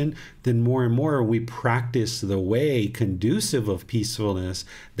population, then more and more we practice the way conducive of peacefulness.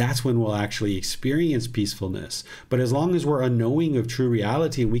 That's when we'll actually experience peacefulness. But as long as we're unknowing of true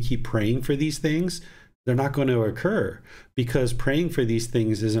reality and we keep praying for these things, they're not going to occur, because praying for these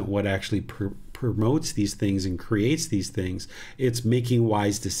things isn't what actually promotes these things and creates these things. It's making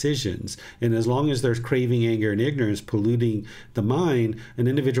wise decisions. And as long as there's craving, anger, and ignorance polluting the mind, an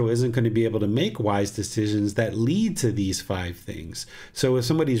individual isn't going to be able to make wise decisions that lead to these 5 things. So if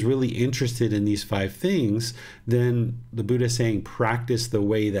somebody's really interested in these 5 things, then the Buddha is saying practice the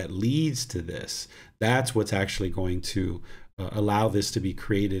way that leads to this. That's what's actually going to allow this to be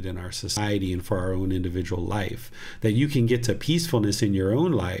created in our society and for our own individual life. That you can get to peacefulness in your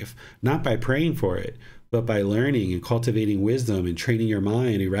own life, not by praying for it, but by learning and cultivating wisdom and training your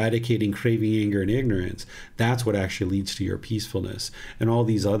mind, eradicating craving, anger, and ignorance. That's what actually leads to your peacefulness and all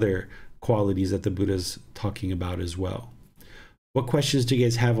these other qualities that the Buddha's talking about as well. What questions do you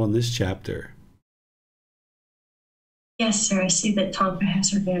guys have on this chapter? Yes, sir. I see that Tonka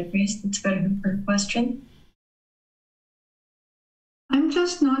has her hand raised. Let's go to her for a question. I'm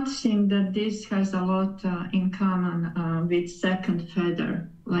just noticing that this has a lot in common with second feather,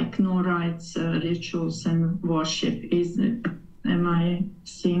 like no rites, rituals, and worship. Am I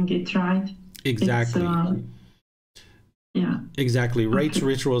seeing it right? Exactly. Yeah. Exactly. Okay. Rites,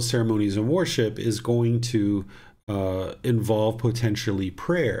 rituals, ceremonies, and worship is going to involve potentially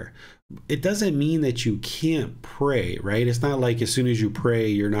prayer. It doesn't mean that you can't pray, right? It's not like as soon as you pray,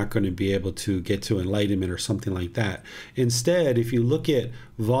 you're not going to be able to get to enlightenment or something like that. Instead, if you look at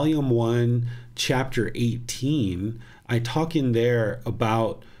Volume 1, Chapter 18, I talk in there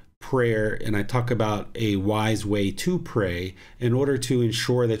about prayer, and I talk about a wise way to pray in order to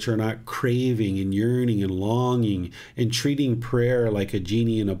ensure that you're not craving and yearning and longing and treating prayer like a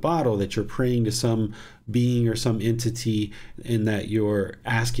genie in a bottle, that you're praying to some being or some entity and that you're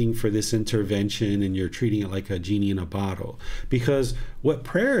asking for this intervention and you're treating it like a genie in a bottle. Because what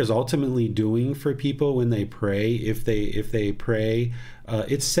prayer is ultimately doing for people when they pray, if they pray,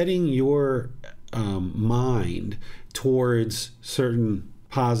 it's setting your mind towards certain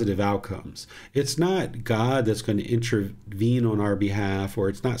positive outcomes. It's not God that's going to intervene on our behalf, or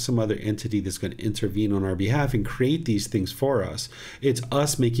it's not some other entity that's going to intervene on our behalf and create these things for us. It's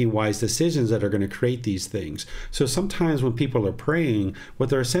us making wise decisions that are going to create these things. So sometimes when people are praying, what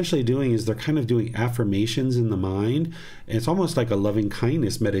they're essentially doing is they're kind of doing affirmations in the mind. And it's almost like a loving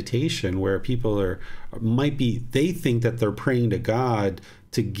kindness meditation where people they think that they're praying to God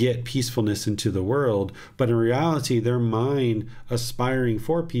to get peacefulness into the world, but in reality, their mind aspiring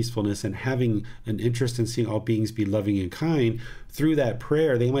for peacefulness and having an interest in seeing all beings be loving and kind, through that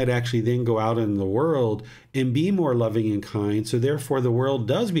prayer, they might actually then go out in the world and be more loving and kind. So therefore, the world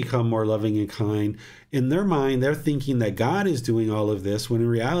does become more loving and kind. In their mind, they're thinking that God is doing all of this, when in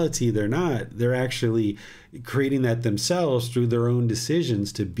reality, they're not. They're actually creating that themselves through their own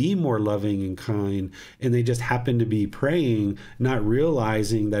decisions to be more loving and kind. And they just happen to be praying, not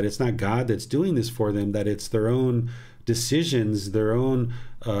realizing that it's not God that's doing this for them, that it's their own decisions, their own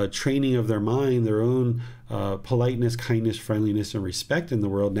training of their mind, their own politeness, kindness, friendliness, and respect in the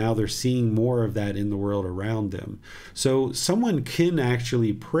world. Now they're seeing more of that in the world around them. So someone can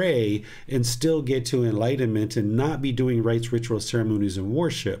actually pray and still get to enlightenment and not be doing rites, rituals, ceremonies, and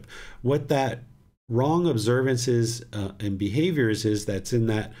worship. What that wrong observances and behaviors is that's in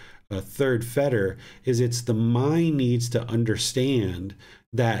that third fetter is it's the mind needs to understand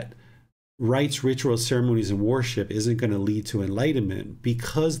that rites, rituals, ceremonies, and worship isn't going to lead to enlightenment,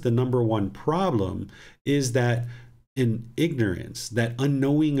 because the number one problem is that in ignorance, that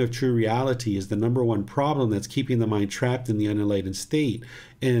unknowing of true reality is the number one problem that's keeping the mind trapped in the unenlightened state.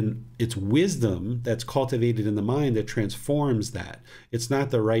 And it's wisdom that's cultivated in the mind that transforms that. It's not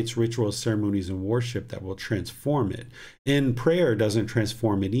the rites, rituals, ceremonies, and worship that will transform it. And prayer doesn't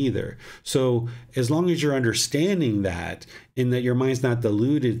transform it either. So as long as you're understanding that, and that your mind's not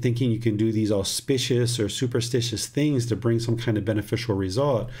deluded thinking you can do these auspicious or superstitious things to bring some kind of beneficial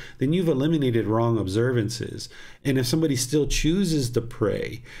result, then you've eliminated wrong observances. And if somebody still chooses to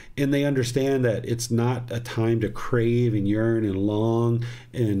pray and they understand that it's not a time to crave and yearn and long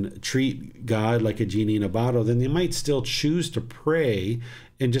and treat God like a genie in a bottle, then they might still choose to pray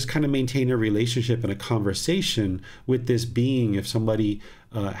and just kind of maintain a relationship and a conversation with this being if somebody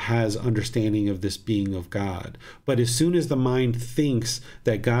has understanding of this being of God. But as soon as the mind thinks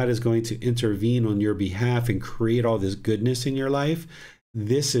that God is going to intervene on your behalf and create all this goodness in your life,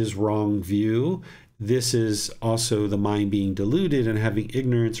 this is wrong view. This is also the mind being deluded and having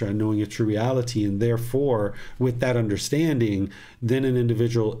ignorance or unknowing of true reality. And therefore, with that understanding, then an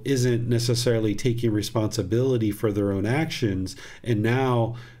individual isn't necessarily taking responsibility for their own actions. And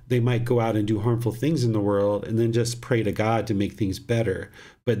now they might go out and do harmful things in the world and then just pray to God to make things better.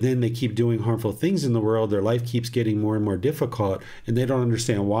 But then they keep doing harmful things in the world. Their life keeps getting more and more difficult, and they don't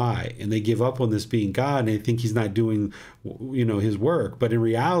understand why. And they give up on this being God, and they think he's not doing, his work. But in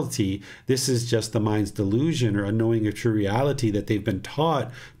reality, this is just the mind's delusion or unknowing of true reality, that they've been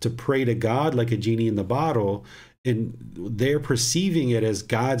taught to pray to God like a genie in the bottle. And they're perceiving it as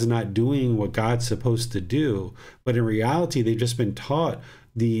God's not doing what God's supposed to do. But in reality, they've just been taught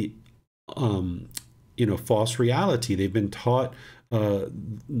the, false reality. They've been taught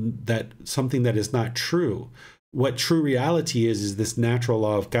that something that is not true. What true reality is this natural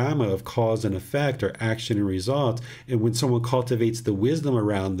law of karma, of cause and effect, or action and result. And when someone cultivates the wisdom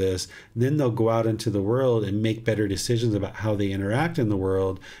around this, then they'll go out into the world and make better decisions about how they interact in the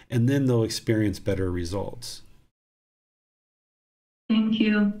world, and then they'll experience better results. Thank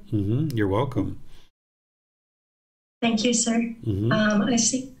you. You're welcome. Thank you, sir. I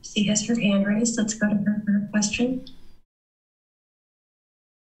see she has her hand raised. Let's go to her for a question.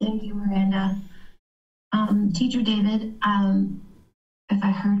 Thank you, Miranda. Teacher David, if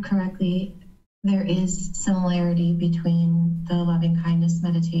I heard correctly, there is similarity between the loving kindness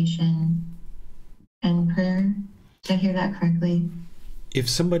meditation and prayer. Did I hear that correctly? If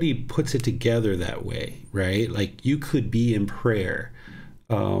somebody puts it together that way, right? Like you could be in prayer,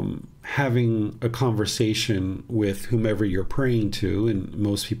 having a conversation with whomever you're praying to, and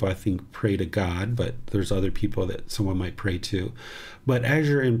most people I think pray to God, but there's other people that someone might pray to. But as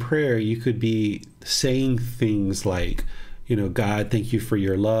you're in prayer, you could be saying things like, God, thank you for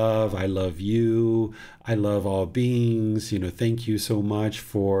your love. I love you. I love all beings. Thank you so much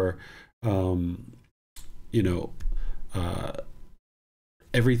for,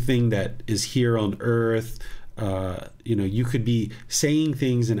 everything that is here on earth. You could be saying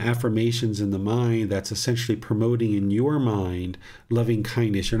things and affirmations in the mind that's essentially promoting in your mind loving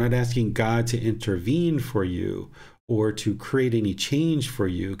kindness. You're not asking God to intervene for you or to create any change for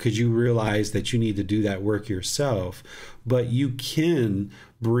you, because you realize that you need to do that work yourself. But you can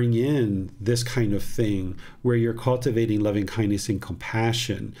bring in this kind of thing where you're cultivating loving kindness and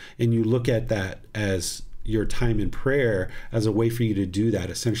compassion, and you look at that as your time in prayer as a way for you to do that,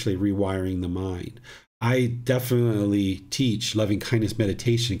 essentially rewiring the mind. I definitely teach loving kindness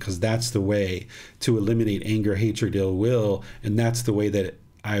meditation because that's the way to eliminate anger, hatred, ill will. And that's the way that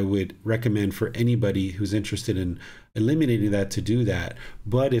I would recommend for anybody who's interested in eliminating that to do that.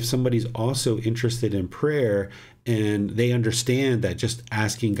 But if somebody's also interested in prayer and they understand that just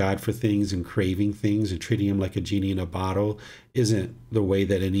asking God for things and craving things and treating him like a genie in a bottle isn't the way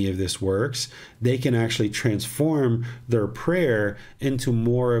that any of this works, they can actually transform their prayer into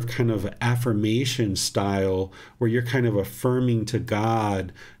more of kind of affirmation style, where you're kind of affirming to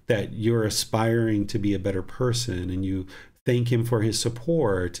God that you're aspiring to be a better person, and you thank him for his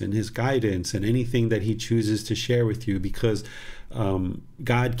support and his guidance and anything that he chooses to share with you, because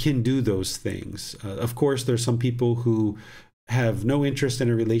God can do those things. Of course, there's some people who have no interest in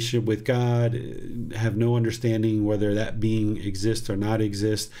a relationship with God, have no understanding whether that being exists or not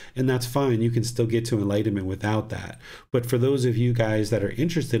exists, and that's fine. You can still get to enlightenment without that. But for those of you guys that are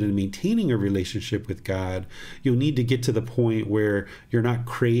interested in maintaining a relationship with God, you'll need to get to the point where you're not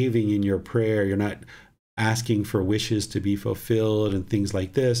craving in your prayer, you're not asking for wishes to be fulfilled and things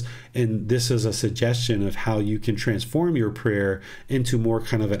like this. And this is a suggestion of how you can transform your prayer into more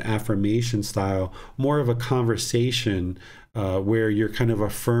kind of an affirmation style, more of a conversation where you're kind of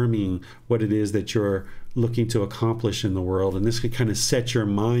affirming what it is that you're looking to accomplish in the world. And this could kind of set your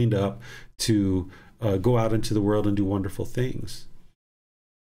mind up to go out into the world and do wonderful things.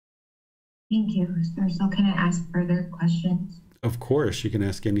 Thank you, sir. So can I ask further questions? Of course, you can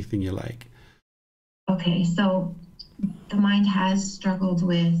ask anything you like. Okay, so the mind has struggled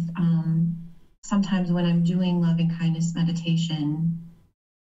with sometimes when I'm doing loving kindness meditation,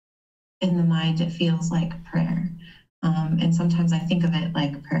 in the mind it feels like prayer. And sometimes I think of it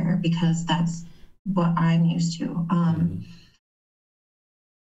like prayer because that's what I'm used to.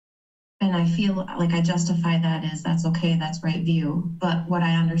 And I feel like I justify that as that's okay, that's right view. But what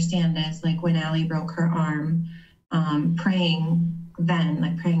I understand is like when Allie broke her arm, praying then,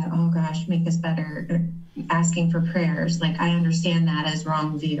 like praying, oh gosh, make this better, asking for prayers, like I understand that as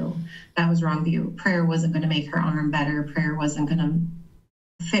wrong view. That was wrong view. Prayer wasn't going to make her arm better. Prayer wasn't going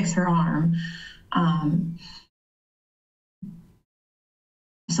to fix her arm.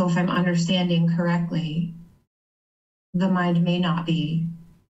 So if I'm understanding correctly, the mind may not be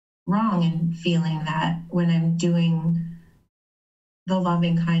wrong in feeling that when I'm doing the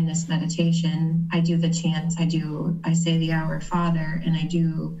loving kindness meditation, I do the chants, I say the Our Father, and I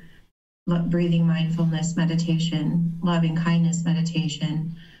do breathing mindfulness meditation, loving kindness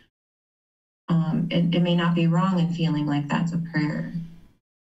meditation. It may not be wrong in feeling like that's a prayer.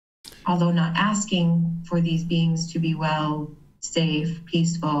 Although not asking for these beings to be well, safe,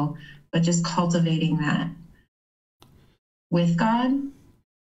 peaceful, but just cultivating that with God.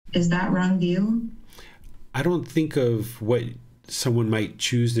 Is that wrong view? I don't think of what someone might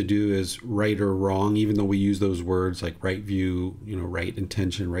choose to do as right or wrong, even though we use those words like right view, right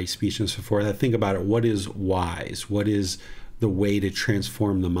intention, right speech, and so forth. I think about it, what is wise? What is the way to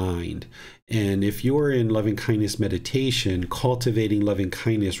transform the mind? And if you're in loving kindness meditation, cultivating loving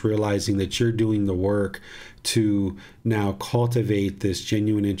kindness, realizing that you're doing the work to now cultivate this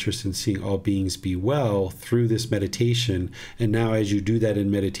genuine interest in seeing all beings be well through this meditation. And now as you do that in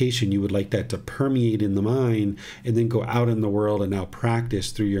meditation, you would like that to permeate in the mind and then go out in the world and now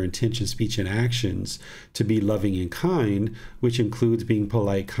practice through your intention, speech, and actions to be loving and kind, which includes being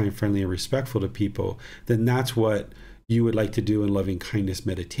polite, kind, friendly, and respectful to people. Then that's what you would like to do in loving kindness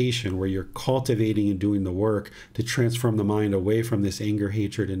meditation, where you're cultivating and doing the work to transform the mind away from this anger,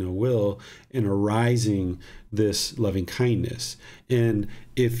 hatred, and ill will, and arising this loving kindness. And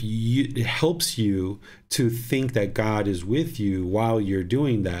if it helps you to think that God is with you while you're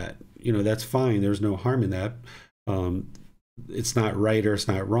doing that, that's fine. There's no harm in that. It's not right or it's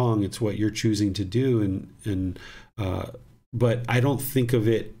not wrong. It's what you're choosing to do. But I don't think of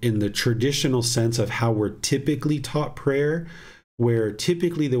it in the traditional sense of how we're typically taught prayer, where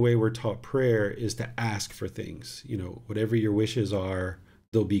typically the way we're taught prayer is to ask for things. Whatever your wishes are,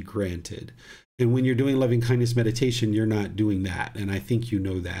 they'll be granted. And when you're doing loving kindness meditation, you're not doing that. And I think you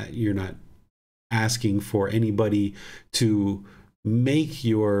know that. You're not asking for anybody to make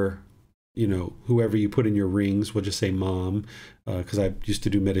your whoever you put in your rings, we'll just say mom, because I used to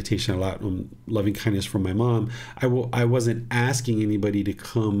do meditation a lot on loving kindness from my mom. I wasn't asking anybody to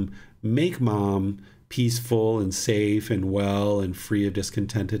come make mom peaceful and safe and well and free of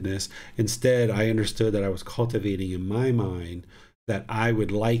discontentedness. Instead, I understood that I was cultivating in my mind that I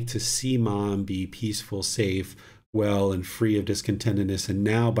would like to see mom be peaceful, safe, well, and free of discontentedness. And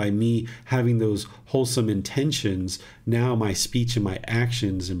now by me having those wholesome intentions, now my speech and my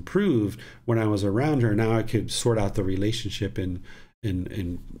actions improved when I was around her. Now I could sort out the relationship and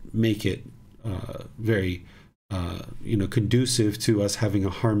make it very conducive to us having a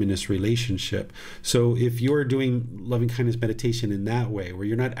harmonious relationship. So if you're doing loving kindness meditation in that way, where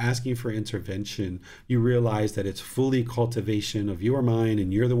you're not asking for intervention, you realize that it's fully cultivation of your mind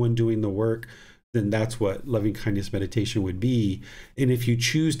and you're the one doing the work, then that's what loving kindness meditation would be. And if you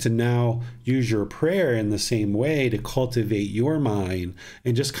choose to now use your prayer in the same way to cultivate your mind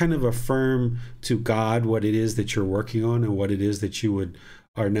and just kind of affirm to God what it is that you're working on and what it is that you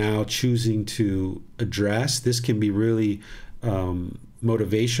are now choosing to address, this can be really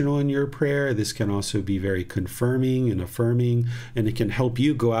motivational in your prayer. This can also be very confirming and affirming, and it can help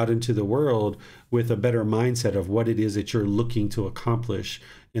you go out into the world with a better mindset of what it is that you're looking to accomplish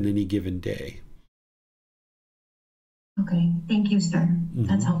in any given day. Okay, thank you, sir.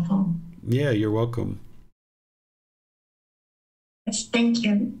 That's helpful. Yeah, you're welcome. Yes, thank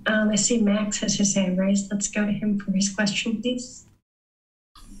you. I see Max has his hand raised. Let's go to him for his question, please.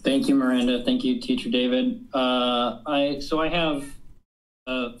 Thank you, Miranda. Thank you, Teacher David. I have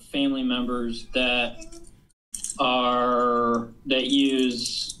family members that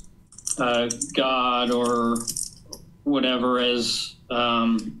use God or whatever as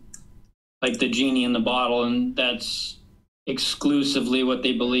like the genie in the bottle, and that's exclusively what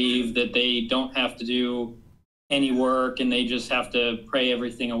they believe, that they don't have to do any work and they just have to pray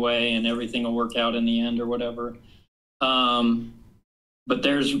everything away and everything will work out in the end or whatever. But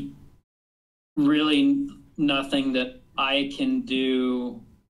there's really nothing that I can do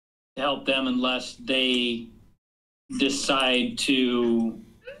to help them unless they decide to,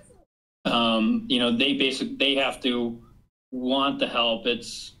 they have to want the help.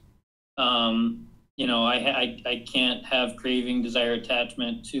 It's, I can't have craving, desire,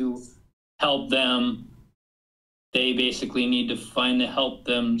 attachment to help them. They basically need to find the help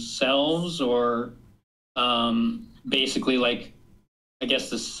themselves, or basically, like, I guess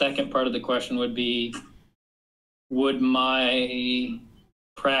the second part of the question would be, would my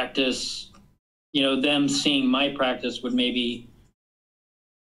practice, them seeing my practice would maybe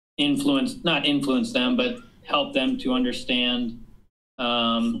not influence them, but help them to understand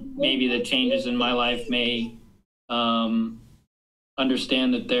maybe the changes in my life, may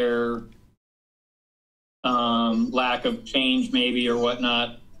understand that their lack of change maybe or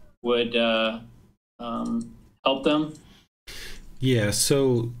whatnot would help them. Yeah,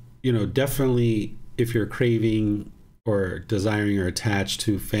 so, definitely if you're craving or desiring or attached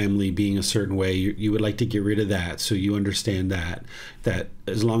to family being a certain way, you would like to get rid of that. So you understand that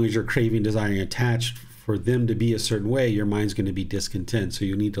as long as you're craving, desiring, attached for them to be a certain way, your mind's going to be discontent. So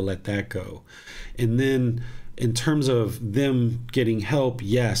you need to let that go. And then in terms of them getting help,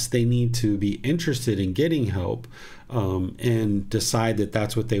 yes, they need to be interested in getting help and decide that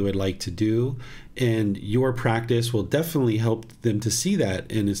that's what they would like to do. And your practice will definitely help them to see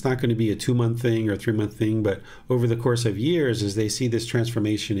that. And it's not going to be a 2-month thing or a 3-month thing, but over the course of years, as they see this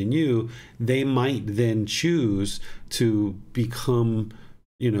transformation in you, they might then choose to become,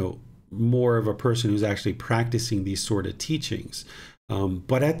 more of a person who's actually practicing these sort of teachings.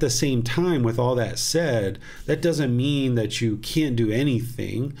 But at the same time, with all that said, that doesn't mean that you can't do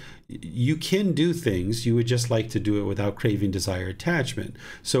anything. You can do things. You would just like to do it without craving, desire, attachment.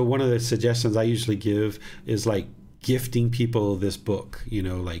 So one of the suggestions I usually give is like gifting people this book,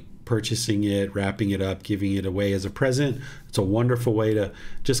 like purchasing it, wrapping it up, giving it away as a present. It's a wonderful way to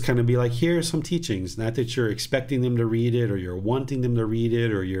just kind of be like, here are some teachings. Not that you're expecting them to read it or you're wanting them to read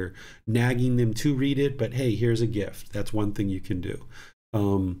it or you're nagging them to read it, but hey, here's a gift. That's one thing you can do.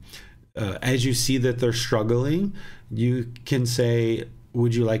 As you see that they're struggling, you can say,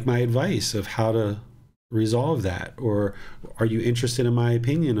 would you like my advice of how to resolve that? Or are you interested in my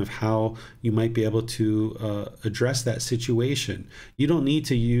opinion of how you might be able to address that situation? You don't need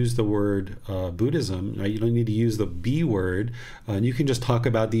to use the word Buddhism, right? You don't need to use the B word. You can just talk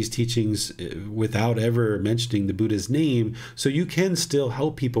about these teachings without ever mentioning the Buddha's name. So you can still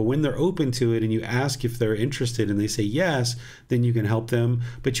help people when they're open to it, and you ask if they're interested and they say yes, then you can help them.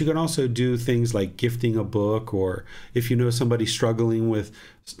 But you can also do things like gifting a book, or if you know somebody struggling with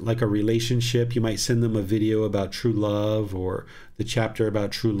like a relationship, you might send them a video about true love or the chapter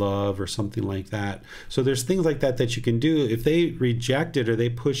about true love or something like that. So there's things like that that you can do. If they reject it or they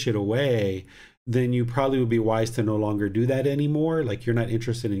push it away, then you probably would be wise to no longer do that anymore. Like you're not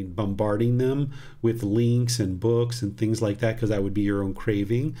interested in bombarding them with links and books and things like that, because that would be your own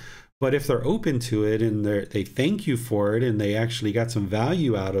craving. But if they're open to it and they thank you for it and they actually got some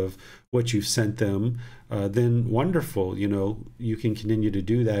value out of what you've sent them, then wonderful, you can continue to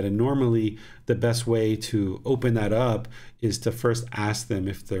do that. And normally the best way to open that up is to first ask them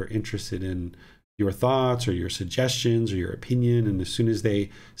if they're interested in your thoughts or your suggestions or your opinion. And as soon as they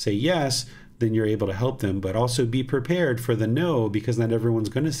say yes, then you're able to help them. But also be prepared for the no, because not everyone's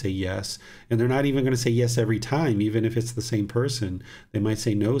going to say yes. And they're not even going to say yes every time, even if it's the same person. They might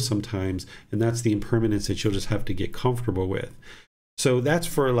say no sometimes. And that's the impermanence that you'll just have to get comfortable with. So that's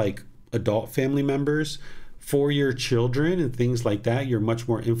for like adult family members. For your children and things like that, you're much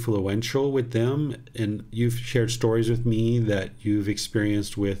more influential with them. And you've shared stories with me that you've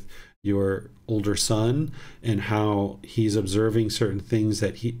experienced with your older son and how he's observing certain things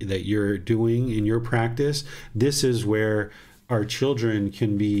that you're doing in your practice. This is where our children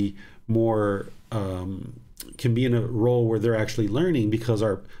can be more can be in a role where they're actually learning, because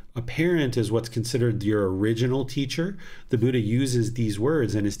our A parent is what's considered your original teacher. The Buddha uses these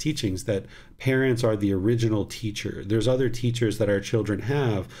words in his teachings that parents are the original teacher. There's other teachers that our children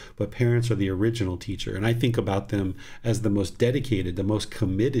have, but parents are the original teacher. And I think about them as the most dedicated, the most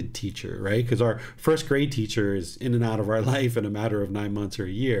committed teacher, right? Because our first grade teacher is in and out of our life in a matter of 9 months or a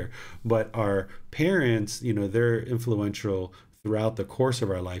year. But our parents, you know, they're influential throughout the course of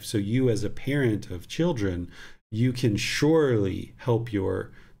our life. So you as a parent of children, you can surely help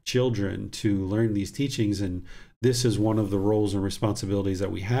your children to learn these teachings. And this is one of the roles and responsibilities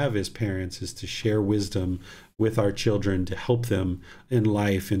that we have as parents, is to share wisdom with our children to help them in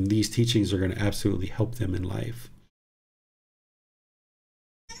life. And these teachings are going to absolutely help them in life.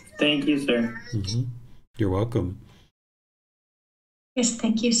 Thank you, sir. You're welcome. Yes,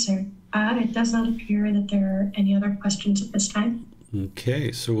 thank you, sir. It does not appear that there are any other questions at this time.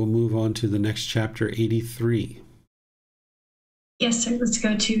 Okay, so we'll move on to the next chapter, 83. Yes, sir. Let's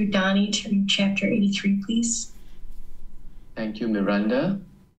go to Donnie to read chapter 83, please. Thank you, Miranda.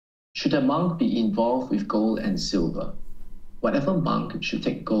 Should a monk be involved with gold and silver? Whatever monk should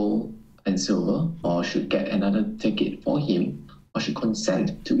take gold and silver, or should get another take it for him, or should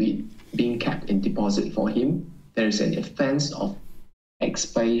consent to it being kept in deposit for him, there is an offense of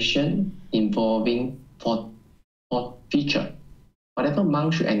expiation involving forfeiture. Whatever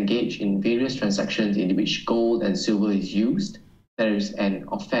monk should engage in various transactions in which gold and silver is used, there is an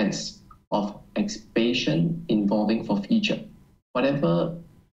offense of expiation involving forfeiture. Whatever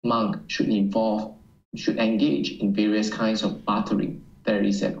monk should engage in various kinds of bartering, there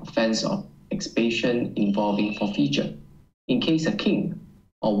is an offense of expiation involving forfeiture. In case a king,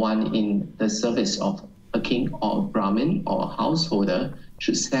 or one in the service of a king or a Brahmin or a householder,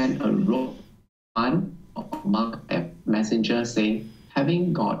 should send a robe fund or a monk a messenger saying,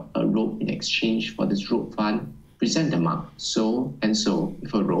 having got a robe in exchange for this robe fund, present the monk so and so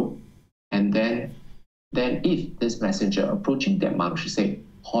with a robe. And then if this messenger approaching that monk should say,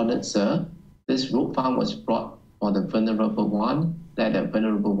 honored sir, this robe fund was brought for the venerable one, let the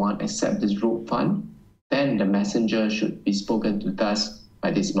venerable one accept this robe fund, then the messenger should be spoken to thus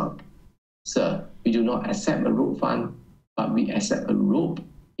by this monk. Sir, we do not accept a robe fund, but we accept a robe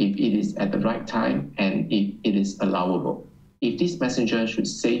if it is at the right time and if it is allowable. If this messenger should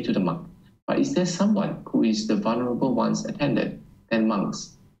say to the monk, but is there someone who is the vulnerable one's attendant? Then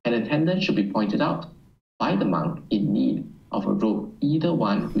monks, an attendant should be pointed out by the monk in need of a robe, either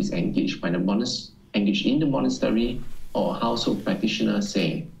one who is engaged in the monastery or a household practitioner,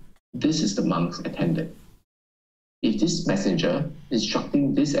 saying, this is the monk's attendant. If this messenger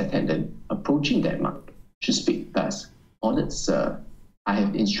instructing this attendant approaching that monk should speak thus, honored sir, I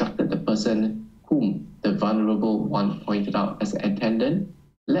have instructed the person whom the vulnerable one pointed out as an attendant,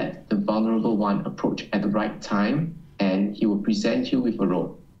 let the vulnerable one approach at the right time, and he will present you with a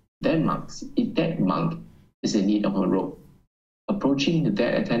robe. Then monks, if that monk is in need of a robe, approaching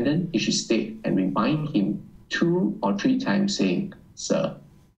that attendant, you should state and remind him 2 or 3 times saying, sir,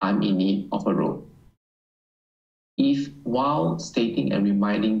 I'm in need of a robe. If while stating and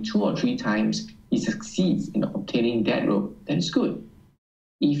reminding 2 or 3 times, he succeeds in obtaining that robe, then it's good.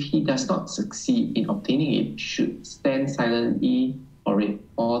 If he does not succeed in obtaining it, should stand silently for it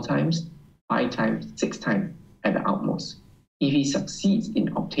 4 times, 5 times, 6 times at the utmost. If he succeeds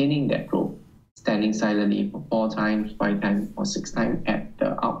in obtaining that robe, standing silently for 4 times, 5 times, or 6 times at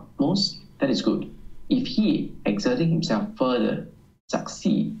the utmost, that is good. If he, exerting himself further,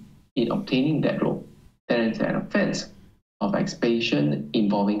 succeed in obtaining that robe, there is an offense of expiation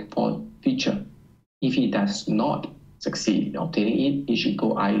involving forfeiture. If he does not succeed in obtaining it, he should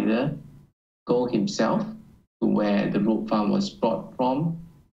either go himself to where the robe fund was brought from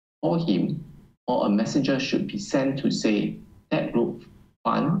for him, or a messenger should be sent to say, that robe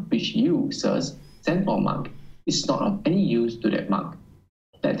fund which you, sirs, sent for a monk is not of any use to that monk.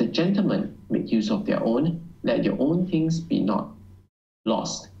 Let the gentlemen make use of their own, let your own things be not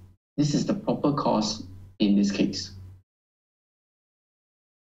lost. This is the proper course in this case.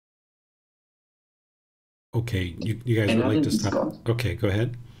 Okay, you guys would like to stop? Okay, go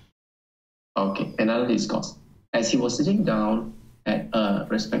ahead. Okay, another discourse. As he was sitting down at a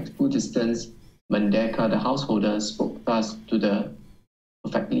respectful distance, Mandeka, the householder, spoke thus to the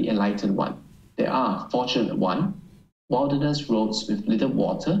perfectly enlightened one. There are, fortunate one, wilderness roads with little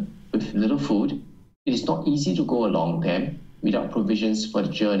water, with little food. It is not easy to go along them without provisions for the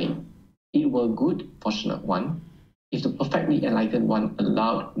journey. It were good, fortunate one, if the perfectly enlightened one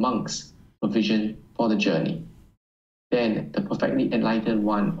allowed monks provision for the journey. Then the perfectly enlightened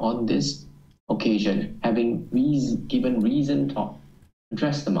one on this occasion, having given reason talk,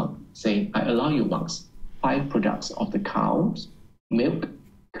 addressed the monk, saying, I allow you monks 5 products of the cows, milk,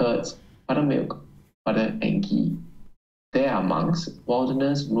 curds, buttermilk, butter, and ghee. There are monks,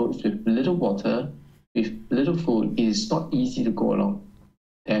 wilderness roads with little water, with little food. It is not easy to go along.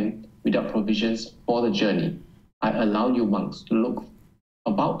 Then, without provisions for the journey, I allow you monks to look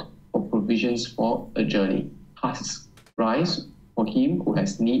about for provisions for a journey. Husks, rice for him who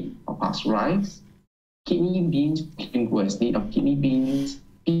has need of husk rice, kidney beans for him who has need of kidney beans,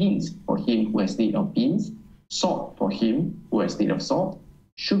 beans for him who has need of beans, salt for him who has need of salt,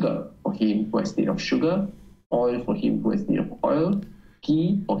 sugar for him who has need of sugar, oil for him who has need of oil,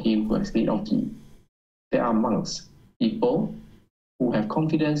 ghee for him who has need of ghee. There are monks, people who have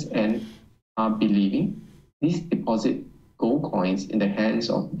confidence and are believing. These deposit gold coins in the hands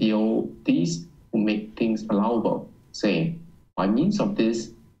of these who make things allowable, saying, by means of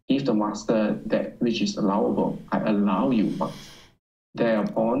this, give the master that which is allowable. I allow you, monks,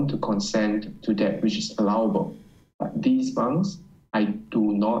 thereupon to consent to that which is allowable. But these monks, I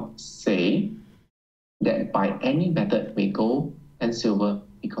do not say that by any method may gold and silver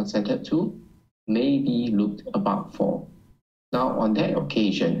be consented to, may be looked about for. Now, on that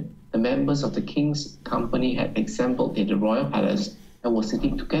occasion, the members of the king's company had assembled in the royal palace and were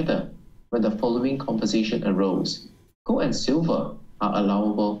sitting together when the following conversation arose. Gold and silver are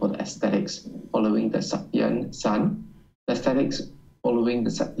allowable for the ascetics following the Satyan Sun. The ascetics following the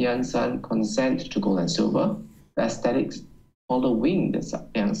Satyan Sun consent to gold and silver. The ascetics following the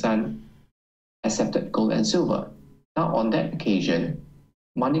Satyan Sun accepted gold and silver. Now, on that occasion,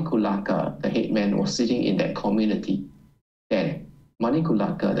 Manikulaka, the headman, was sitting in that community. Then,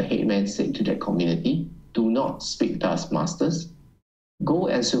 Manikulaka, the headman, said to that community, do not speak thus, masters.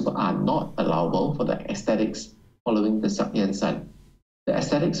 Gold and silver are not allowable for the ascetics following the Satyan Sun. The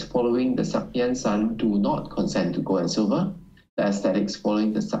ascetics following the Satyan Sun do not consent to gold and silver. The ascetics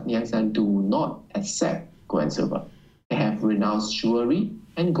following the Satyan Sun do not accept gold and silver. They have renounced jewelry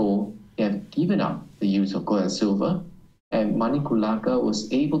and gold. They have given up the use of gold and silver. And Manikulaka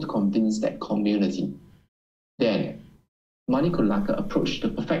was able to convince that community. Then, Manikulaka approached the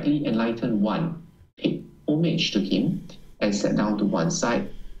perfectly enlightened one, paid homage to him, and sat down to one side.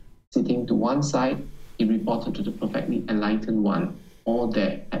 Sitting to one side, he reported to the perfectly enlightened one all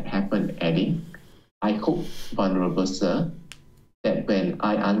that had happened, adding, I hope, venerable sir, that when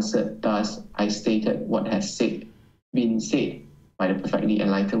I answered thus, I stated what has been said by the perfectly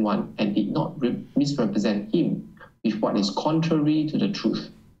enlightened one and did not misrepresent him with what is contrary to the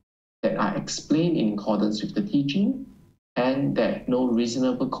truth, that I explained in accordance with the teaching, and that no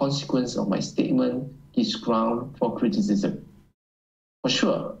reasonable consequence of my statement gives ground for criticism. For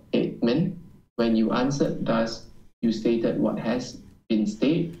sure, Edmund, when you answered thus, you stated what has been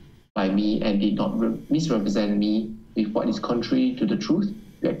stated by me and did not misrepresent me with what is contrary to the truth.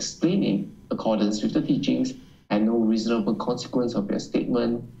 You explained in accordance with the teachings, and no reasonable consequence of your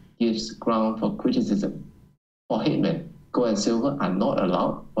statement gives ground for criticism. For Headman, gold and silver are not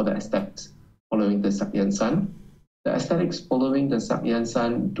allowed for the ascetics following the Satyan Sun. The ascetics following the Satyan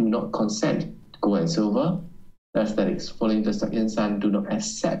Sun do not consent to gold and silver. The ascetics following the Satyan Sun do not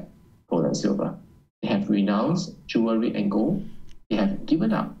accept gold and silver. They have renounced jewelry and gold. They have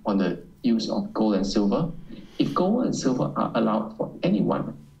given up on the use of gold and silver. If gold and silver are allowed for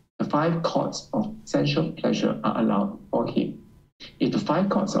anyone, the 5 cords of sensual pleasure are allowed for him. If the 5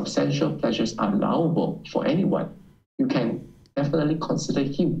 cords of sensual pleasures are allowable for anyone, you can definitely consider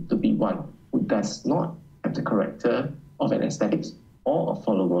him to be one who does not have the character of an ascetic or a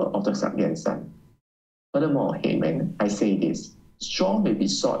follower of the Satyan Sun. Furthermore, Heyman, I say this, straw may be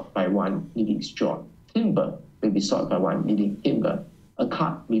sought by one needing straw. Timber may be sought by one needing timber. A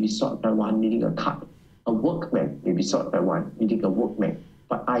cart may be sought by one needing a cart. A workman may be sought by one needing a workman.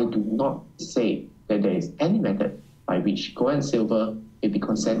 But I do not say that there is any method by which gold and silver may be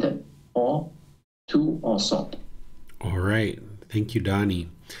consented or sought. All right. Thank you, Donnie.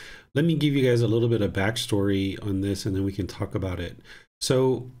 Let me give you guys a little bit of backstory on this, and then we can talk about it.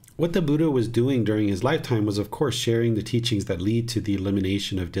 So what the Buddha was doing during his lifetime was, of course, sharing the teachings that lead to the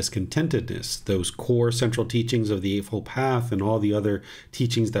elimination of discontentedness, those core central teachings of the Eightfold Path and all the other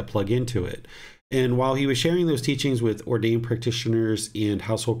teachings that plug into it. And while he was sharing those teachings with ordained practitioners and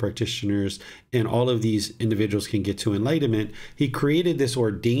household practitioners, and all of these individuals can get to enlightenment, he created this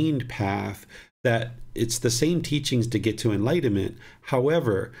ordained path that it's the same teachings to get to enlightenment.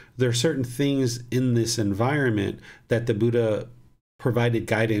 However, there are certain things in this environment that the Buddha provided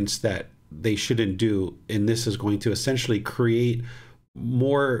guidance that they shouldn't do. And this is going to essentially create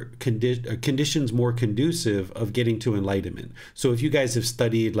conditions more conducive of getting to enlightenment. So if you guys have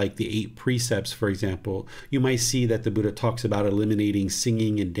studied like the 8 precepts, for example, you might see that the Buddha talks about eliminating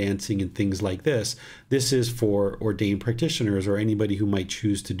singing and dancing and things like this. This is for ordained practitioners or anybody who might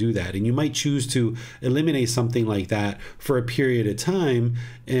choose to do that. And you might choose to eliminate something like that for a period of time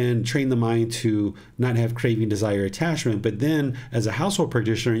and train the mind to not have craving, desire, attachment. But then as a household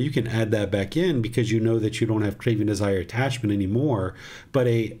practitioner, you can add that back in because you know that you don't have craving, desire, attachment anymore. But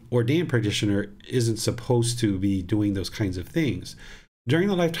a ordained practitioner isn't supposed to be doing those kinds of things. During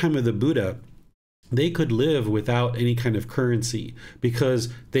the lifetime of the Buddha, they could live without any kind of currency because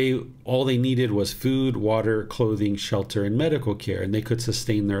all they needed was food, water, clothing, shelter, and medical care, and they could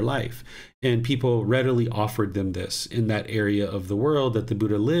sustain their life. And people readily offered them this in that area of the world that the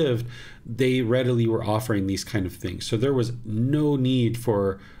Buddha lived. They readily were offering these kind of things. So there was no need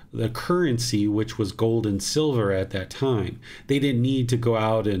for the currency, which was gold and silver at that time. They didn't need to go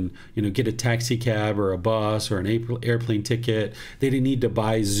out and get a taxi cab or a bus or an airplane ticket. They didn't need to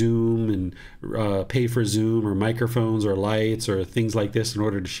buy Zoom and pay for Zoom or microphones or lights or things like this in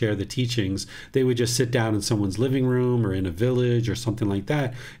order to share the teachings. They would just sit down in someone's living room or in a village or something like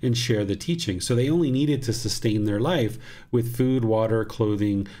that and share the teachings. So they only needed to sustain their life with food, water,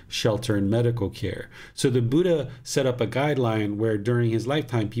 clothing, shelter, and medical care. So the Buddha set up a guideline where during his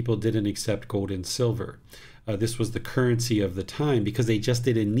lifetime, people didn't accept gold and silver. This was the currency of the time because they just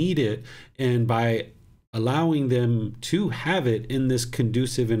didn't need it. And by allowing them to have it in this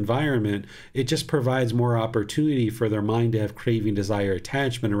conducive environment, it just provides more opportunity for their mind to have craving, desire,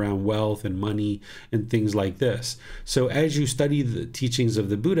 attachment around wealth and money and things like this. So as you study the teachings of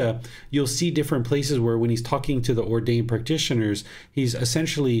the Buddha, you'll see different places where when he's talking to the ordained practitioners, he's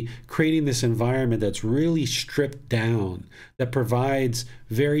essentially creating this environment that's really stripped down, that provides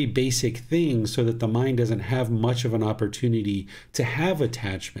very basic things so that the mind doesn't have much of an opportunity to have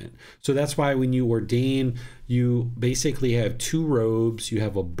attachment. So that's why when you ordain, you basically have 2 robes, you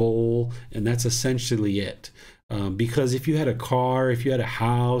have a bowl, and that's essentially it. Because if you had a car, if you had a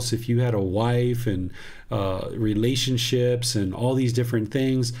house, if you had a wife and relationships and all these different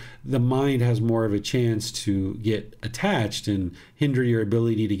things, the mind has more of a chance to get attached and hinder your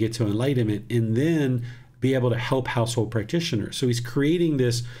ability to get to enlightenment and then be able to help household practitioners. So he's creating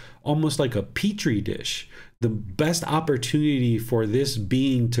this almost like a petri dish, the best opportunity for this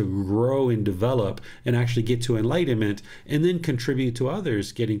being to grow and develop and actually get to enlightenment and then contribute to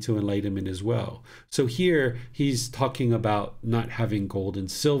others getting to enlightenment as well. So here he's talking about not having gold and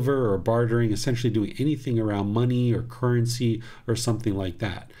silver or bartering, essentially doing anything around money or currency or something like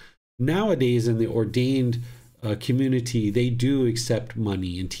that. Nowadays in the ordained community, they do accept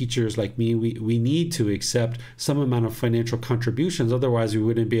money, and teachers like me, we need to accept some amount of financial contributions, otherwise we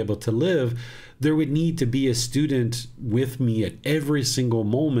wouldn't be able to live. There would need to be a student with me at every single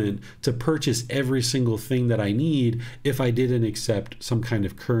moment to purchase every single thing that I need if I didn't accept some kind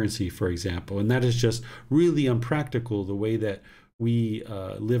of currency, for example. And that is just really unpractical the way that we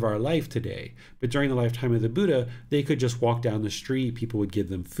live our life today. But during the lifetime of the Buddha, they could just walk down the street. People would give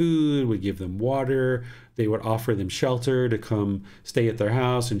them food, would give them water. They would offer them shelter to come stay at their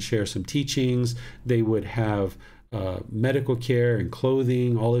house and share some teachings. They would have medical care and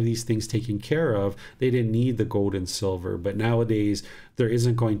clothing, all of these things taken care of. They didn't need the gold and silver. But nowadays, there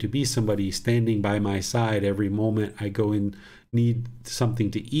isn't going to be somebody standing by my side every moment I go and need something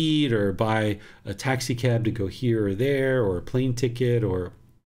to eat or buy a taxi cab to go here or there or a plane ticket or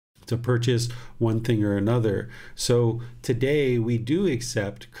to purchase one thing or another. So today we do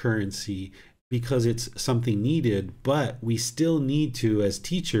accept currency because it's something needed, but we still need to, as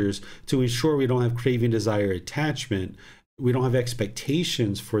teachers, to ensure we don't have craving, desire, attachment. We don't have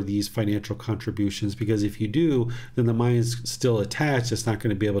expectations for these financial contributions, because if you do, then the mind is still attached. It's not going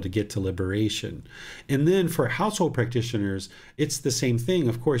to be able to get to liberation. And then for household practitioners, it's the same thing.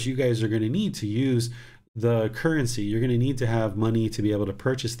 Of course, you guys are going to need to use the currency. You're going to need to have money to be able to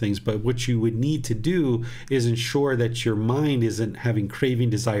purchase things. But what you would need to do is ensure that your mind isn't having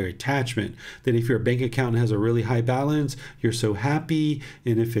craving, desire, attachment. That if your bank account has a really high balance, you're so happy.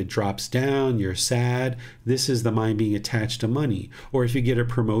 And if it drops down, you're sad. This is the mind being attached to money. Or if you get a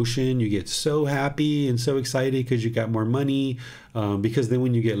promotion, you get so happy and so excited because you got more money. Because then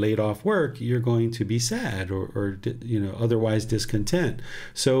when you get laid off work, you're going to be sad or otherwise discontent.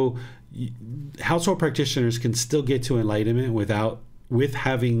 So household practitioners can still get to enlightenment with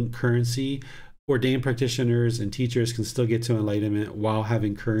having currency. Ordained practitioners and teachers can still get to enlightenment while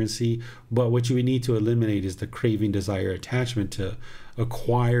having currency. But what you would need to eliminate is the craving, desire, attachment to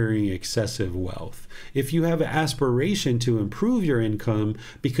acquiring excessive wealth. If you have an aspiration to improve your income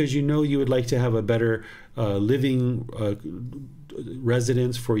because you know you would like to have a better living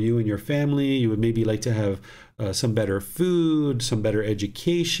residence for you and your family. You would maybe like to have some better food, some better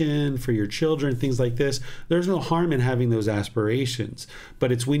education for your children, things like this. There's no harm in having those aspirations,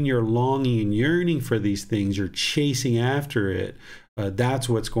 but it's when you're longing and yearning for these things, you're chasing after it, that's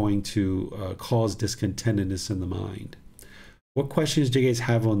what's going to cause discontentedness in the mind. What questions do you guys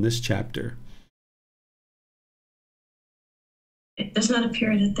have on this chapter? It does not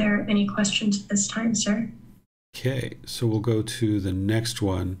appear that there are any questions at this time, sir. Okay, so we'll go to the next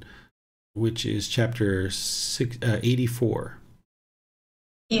one, which is chapter 84.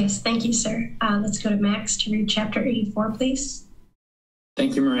 Yes, thank you, sir. Let's go to Max to read chapter 84, please.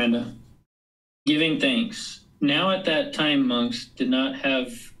 Thank you, Miranda. Giving thanks. Now at that time, monks did not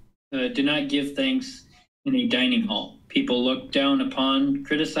give thanks in a dining hall. People looked down upon,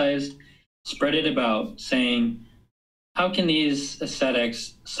 criticized, spread it about, saying, "How can these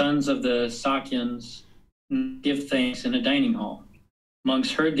ascetics, sons of the Sakyans, give thanks in a dining hall?"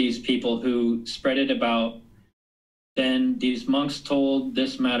 Monks heard these people who spread it about. Then these monks told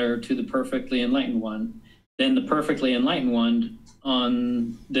this matter to the perfectly enlightened one. Then the perfectly enlightened one,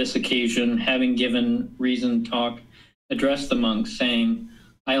 on this occasion, having given reasoned talk, addressed the monks, saying,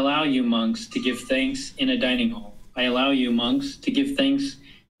 "I allow you, monks, to give thanks in a dining hall. I allow you, monks, to give thanks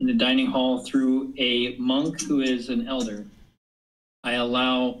in the dining hall through a monk who is an elder. I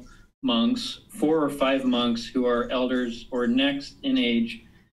allow monks, 4 or 5 monks who are elders or next in age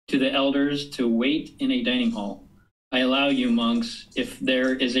to the elders, to wait in a dining hall. I allow you, monks, if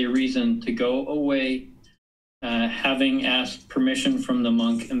there is a reason, to go away, having asked permission from the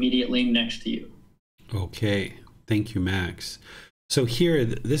monk immediately next to you." Okay, thank you, Max. So here,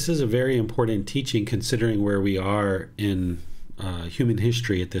 this is a very important teaching considering where we are in human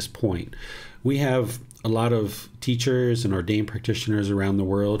history at this point. We have a lot of teachers and ordained practitioners around the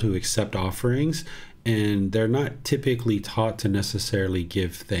world who accept offerings, and they're not typically taught to necessarily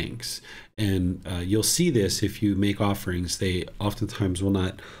give thanks. And you'll see this if you make offerings. They oftentimes will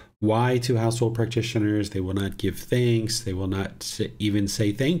not why to household practitioners. They will not give thanks. They will not even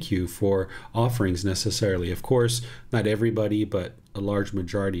say thank you for offerings necessarily. Of course, not everybody, but a large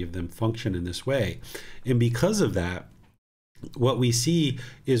majority of them function in this way. And because of that, what we see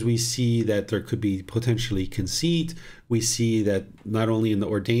that there could be potentially conceit. We see that not only in the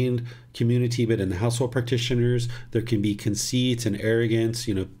ordained community, but in the household practitioners, there can be conceit and arrogance,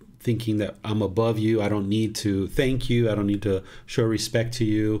 thinking that I'm above you, I don't need to thank you, I don't need to show respect to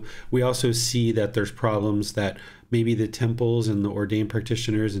you. We also see that there's problems that maybe the temples and the ordained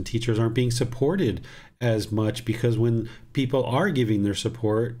practitioners and teachers aren't being supported as much, because when people are giving their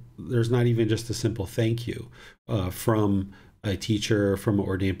support, there's not even just a simple thank you from a teacher or from an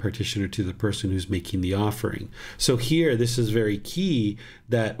ordained practitioner to the person who's making the offering. So here, this is very key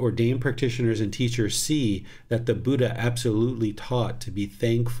that ordained practitioners and teachers see that the Buddha absolutely taught to be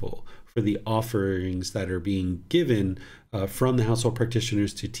thankful for the offerings that are being given from the household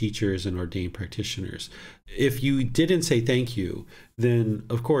practitioners to teachers and ordained practitioners. If you didn't say thank you, then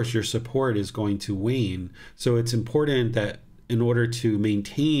of course your support is going to wane. So it's important that in order to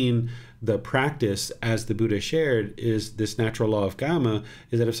maintain the practice, as the Buddha shared, is this natural law of karma,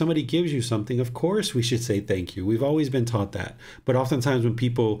 is that if somebody gives you something, of course we should say thank you. We've always been taught that. But oftentimes when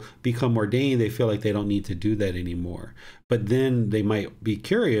people become ordained, they feel like they don't need to do that anymore. But then they might be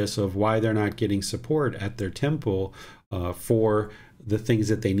curious of why they're not getting support at their temple for the things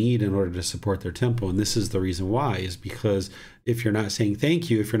that they need in order to support their temple. And this is the reason why, is because if you're not saying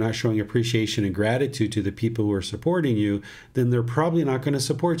thank you, if you're not showing appreciation and gratitude to the people who are supporting you, then they're probably not going to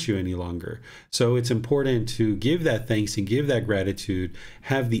support you any longer. So it's important to give that thanks and give that gratitude,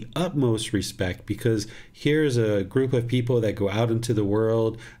 have the utmost respect, because here's a group of people that go out into the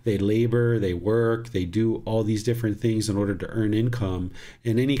world, they labor, they work, they do all these different things in order to earn income.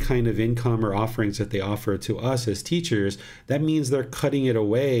 And any kind of income or offerings that they offer to us as teachers, that means they're cutting it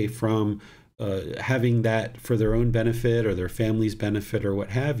away from having that for their own benefit or their family's benefit or what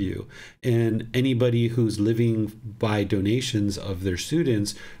have you. And anybody who's living by donations of their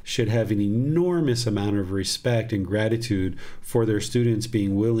students should have an enormous amount of respect and gratitude for their students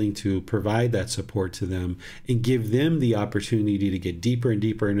being willing to provide that support to them and give them the opportunity to get deeper and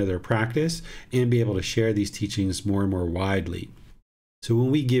deeper into their practice and be able to share these teachings more and more widely. So when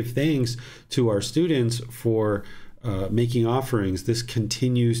we give thanks to our students for making offerings, this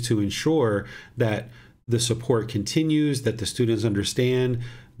continues to ensure that the support continues, that the students understand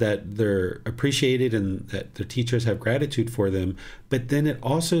that they're appreciated and that the teachers have gratitude for them. But then it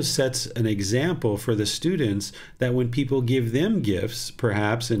also sets an example for the students that when people give them gifts,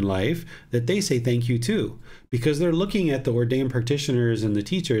 perhaps in life, that they say thank you too, because they're looking at the ordained practitioners and the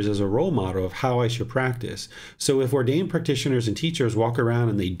teachers as a role model of how I should practice. So if ordained practitioners and teachers walk around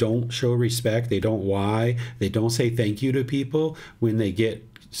and they don't show respect, they don't why, they don't say thank you to people when they get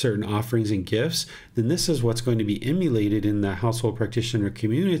certain offerings and gifts, then this is what's going to be emulated in the household practitioner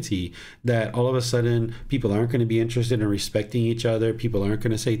community, that all of a sudden people aren't going to be interested in respecting each other. People aren't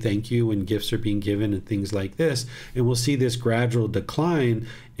going to say thank you when gifts are being given and things like this. And we'll see this gradual decline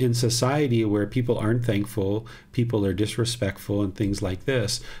in society where people aren't thankful, people are disrespectful and things like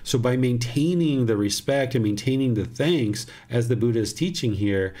this. So by maintaining the respect and maintaining the thanks, as the Buddha is teaching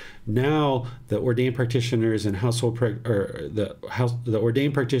here, now the ordained practitioners and the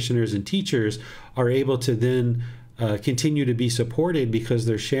ordained practitioners and teachers are able to then continue to be supported because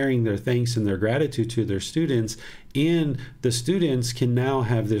they're sharing their thanks and their gratitude to their students. And the students can now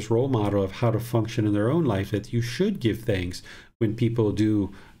have this role model of how to function in their own life, that you should give thanks when people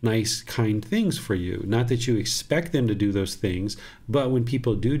do nice, kind things for you. Not that you expect them to do those things, but when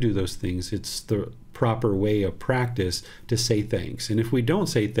people do those things, it's the proper way of practice to say thanks. And if we don't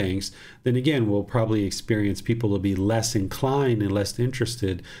say thanks, then again, we'll probably experience people will be less inclined and less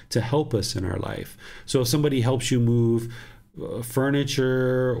interested to help us in our life. So if somebody helps you move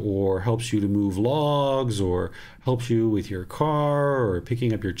furniture, or helps you to move logs, or helps you with your car, or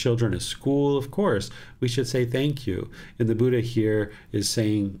picking up your children at school, of course, we should say thank you. And the Buddha here is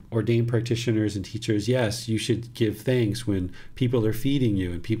saying, ordained practitioners and teachers, yes, you should give thanks when people are feeding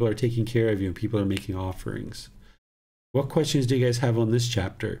you and people are taking care of you and people are making offerings. What questions do you guys have on this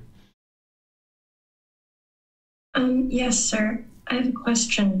chapter? Yes, sir. I have a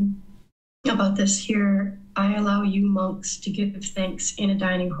question about this here. I allow you monks to give thanks in a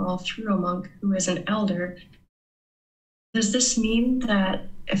dining hall through a monk who is an elder. Does this mean that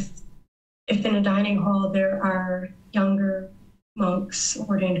if in a dining hall there are younger monks,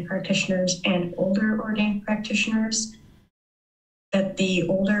 ordained practitioners, and older ordained practitioners, that the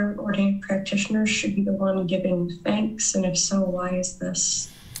older ordained practitioners should be the one giving thanks? And if so, why is this?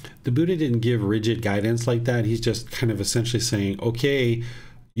 The Buddha didn't give rigid guidance like that. He's just kind of essentially saying, okay,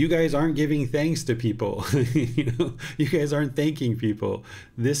 you guys aren't giving thanks to people. You guys aren't thanking people.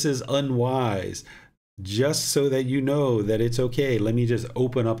 This is unwise. Just so that you know that it's okay, let me just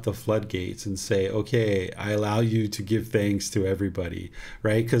open up the floodgates and say, okay, I allow you to give thanks to everybody,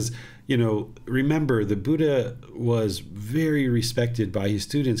 right? Because, remember, the Buddha was very respected by his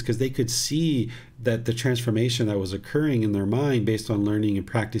students because they could see that the transformation that was occurring in their mind based on learning and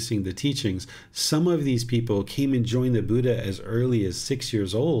practicing the teachings. Some of these people came and joined the Buddha as early as 6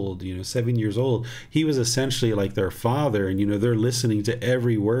 years old, 7 years old. He was essentially like their father, and they're listening to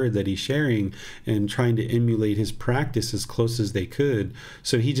every word that he's sharing and trying to emulate his practice as close as they could.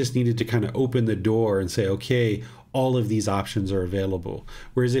 So he just needed to kind of open the door and say, okay, all of these options are available.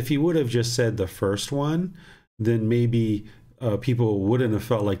 Whereas if he would have just said the first one, then maybe people wouldn't have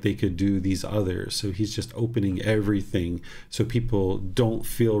felt like they could do these others. So he's just opening everything so people don't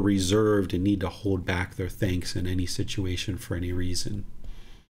feel reserved and need to hold back their thanks in any situation for any reason.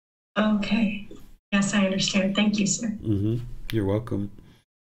 Okay. Yes, I understand. Thank you, sir. You're welcome.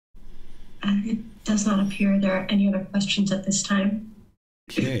 It does not appear there are any other questions at this time.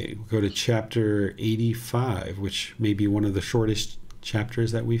 Okay, we'll go to chapter 85, which may be one of the shortest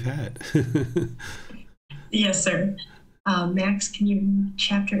chapters that we've had. Yes, sir. Max, can you read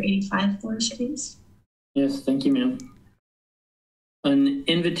chapter 85 for us, please? Yes, thank you, ma'am. An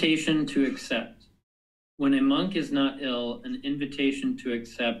invitation to accept. When a monk is not ill, an invitation to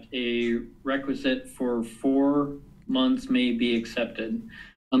accept a requisite for 4 months may be accepted,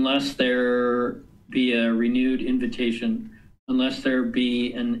 unless there be a renewed invitation, unless there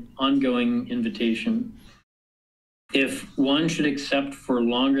be an ongoing invitation. If one should accept for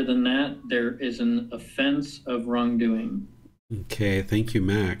longer than that, there is an offense of wrongdoing. Okay, thank you,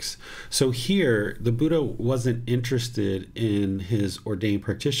 Max. So here, the Buddha wasn't interested in his ordained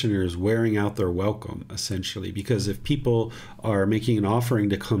practitioners wearing out their welcome, essentially, because if people are making an offering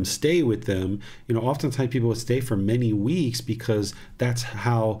to come stay with them, oftentimes people would stay for many weeks because that's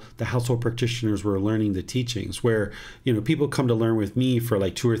how the household practitioners were learning the teachings, where, people come to learn with me for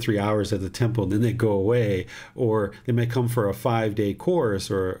like 2 or 3 hours at the temple and then they go away, or they might come for a 5-day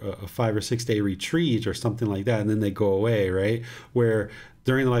course or a 5 or 6 day retreat or something like that, and then they go away, right? Where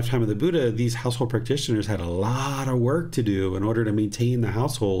during the lifetime of the Buddha, these household practitioners had a lot of work to do in order to maintain the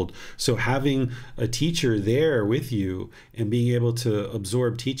household. So having a teacher there with you and being able to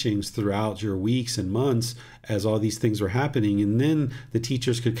absorb teachings throughout your weeks and months as all these things were happening, and then the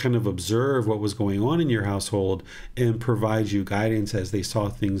teachers could kind of observe what was going on in your household and provide you guidance as they saw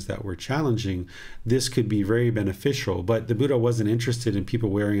things that were challenging, this could be very beneficial. But the Buddha wasn't interested in people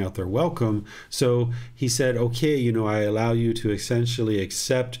wearing out their welcome. So he said, okay, I allow you to essentially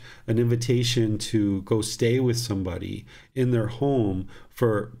accept an invitation to go stay with somebody in their home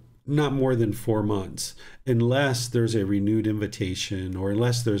for not more than 4 months, unless there's a renewed invitation or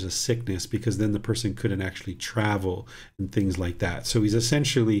unless there's a sickness, because then the person couldn't actually travel and things like that. So he's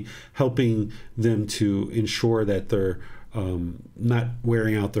essentially helping them to ensure that they're not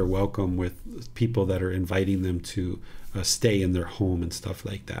wearing out their welcome with people that are inviting them to stay in their home and stuff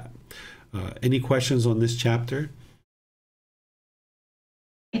like that. Any questions on this chapter?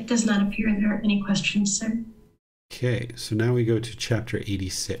 It does not appear there are any questions, sir. Okay, so now we go to chapter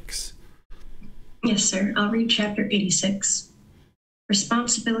 86. Yes, sir. I'll read chapter 86.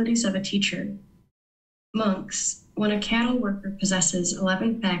 Responsibilities of a teacher. Monks, when a cattle worker possesses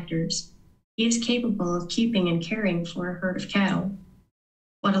 11 factors, he is capable of keeping and caring for a herd of cattle.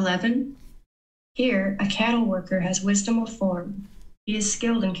 What 11? Here, a cattle worker has wisdom of form. He is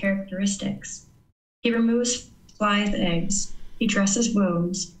skilled in characteristics. He removes flies' eggs. He dresses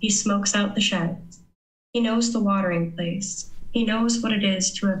wounds. He smokes out the sheds. He knows the watering place. He knows what it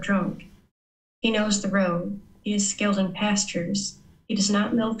is to have drunk. He knows the road. He is skilled in pastures. He does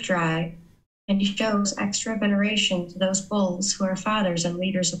not milk dry, and he shows extra veneration to those bulls who are fathers and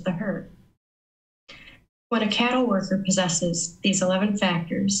leaders of the herd. When a cattle worker possesses these 11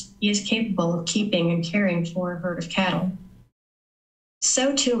 factors, he is capable of keeping and caring for a herd of cattle.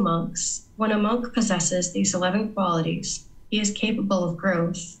 So too monks, when a monk possesses these 11 qualities, he is capable of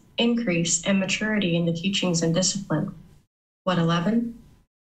growth, increase, and maturity in the teachings and discipline. What 11?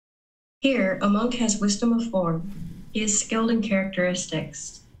 Here, a monk has wisdom of form. He is skilled in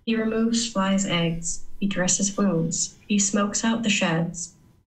characteristics. He removes flies' eggs. He dresses wounds. He smokes out the sheds.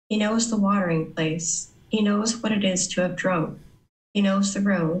 He knows the watering place. He knows what it is to have drunk. He knows the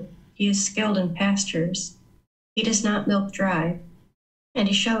road. He is skilled in pastures. He does not milk dry. And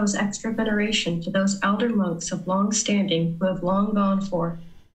he shows extra veneration to those elder monks of long standing who have long gone forth,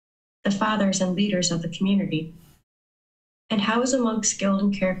 the fathers and leaders of the community. And how is a monk skilled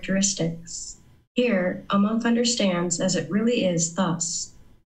in characteristics? Here, a monk understands as it really is thus.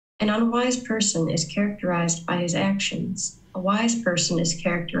 An unwise person is characterized by his actions. A wise person is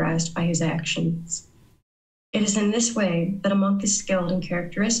characterized by his actions. It is in this way that a monk is skilled in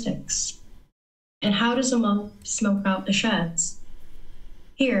characteristics. And how does a monk smoke out the sheds?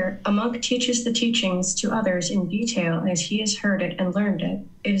 Here, a monk teaches the teachings to others in detail as he has heard it and learned it.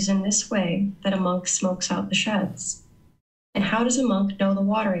 It is in this way that a monk smokes out the sheds. And how does a monk know the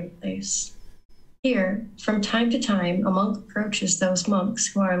watering place? Here, from time to time, a monk approaches those monks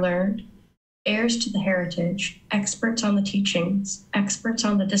who are learned, heirs to the heritage, experts on the teachings, experts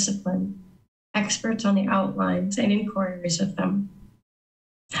on the discipline, experts on the outlines, and inquiries of them.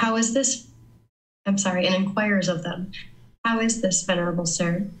 And inquires of them. How is this, venerable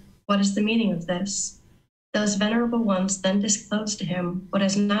sir? What is the meaning of this? Those venerable ones then disclose to him what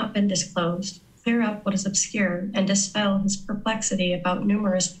has not been disclosed, clear up what is obscure, and dispel his perplexity about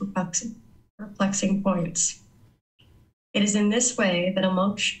numerous perplexing points. It is in this way that a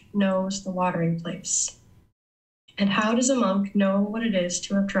monk knows the watering place. And how does a monk know what it is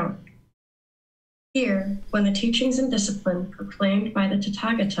to have drunk? Here, when the teachings and discipline proclaimed by the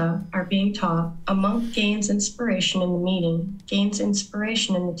Tathagata are being taught, a monk gains inspiration in the meaning, gains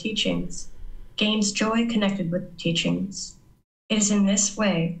inspiration in the teachings, gains joy connected with the teachings. It is in this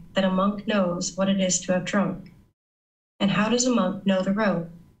way that a monk knows what it is to have drunk. And how does a monk know the road?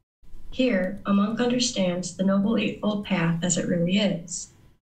 Here, a monk understands the Noble Eightfold Path as it really is.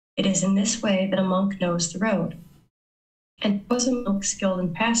 It is in this way that a monk knows the road. And how is a monk skilled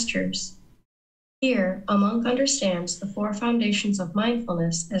in pastures? Here, a monk understands the 4 foundations of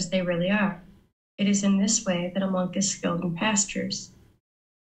mindfulness as they really are. It is in this way that a monk is skilled in pastures.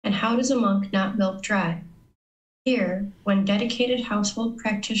 And how does a monk not milk dry? Here, when dedicated household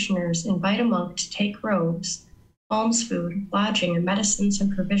practitioners invite a monk to take robes, alms food, lodging, and medicines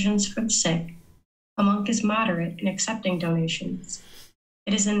and provisions for the sick, a monk is moderate in accepting donations.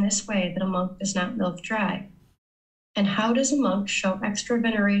 It is in this way that a monk does not milk dry. And how does a monk show extra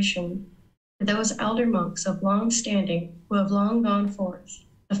veneration to those elder monks of long standing who have long gone forth,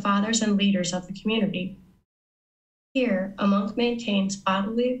 the fathers and leaders of the community? Here, a monk maintains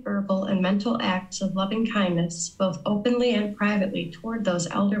bodily, verbal, and mental acts of loving kindness, both openly and privately, toward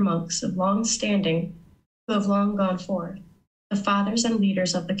those elder monks of long standing who have long gone forth, the fathers and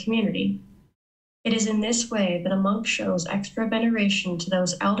leaders of the community. It is in this way that a monk shows extra veneration to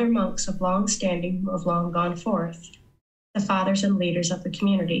those elder monks of long standing who have long gone forth, the fathers and leaders of the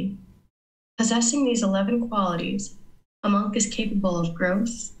community. Possessing these 11 qualities, a monk is capable of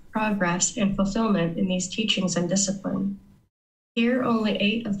growth, progress, and fulfillment in these teachings and discipline. Here, only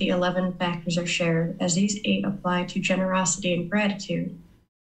 8 of the 11 factors are shared, as these 8 apply to generosity and gratitude.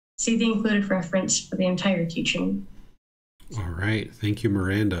 See the included reference for the entire teaching. All right. Thank you,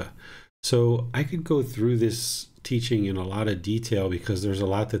 Miranda. So I could go through this teaching in a lot of detail because there's a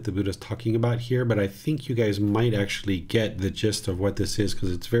lot that the Buddha is talking about here, but I think you guys might actually get the gist of what this is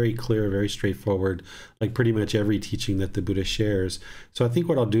because it's very clear, very straightforward, like pretty much every teaching that the Buddha shares. So I think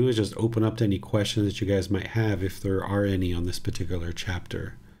what I'll do is just open up to any questions that you guys might have, if there are any, on this particular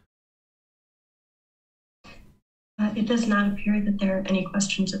chapter. It does not appear that there are any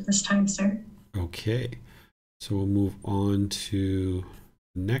questions at this time, sir. Okay, so we'll move on to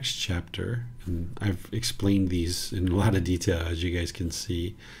next chapter, and I've explained these in a lot of detail, as you guys can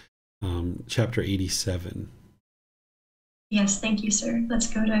see. Chapter 87. Yes, thank you, sir.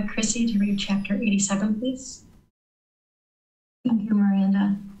 Let's go to Chrissy to read chapter 87, please. Thank you,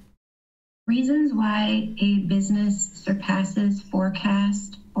 Miranda. Reasons why a business surpasses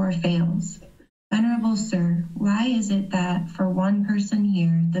forecast or fails. Venerable Sir, why is it that for one person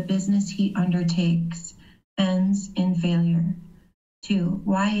here, the business he undertakes ends in failure? 2,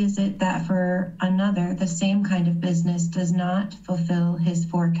 why is it that for another, the same kind of business does not fulfill his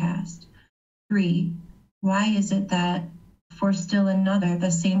forecast? 3, why is it that for still another,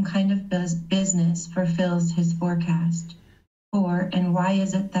 the same kind of business fulfills his forecast? 4, and why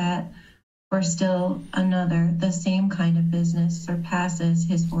is it that for still another, the same kind of business surpasses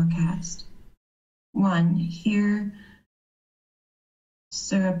his forecast? 1, here,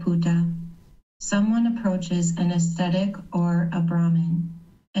 Sariputta. Someone approaches an ascetic or a Brahmin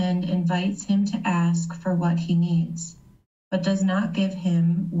and invites him to ask for what he needs, but does not give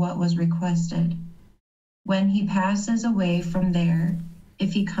him what was requested. When he passes away from there,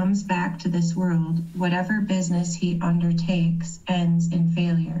 if he comes back to this world, whatever business he undertakes ends in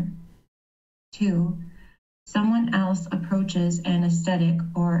failure. 2, someone else approaches an ascetic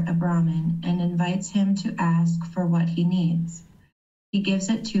or a Brahmin and invites him to ask for what he needs. He gives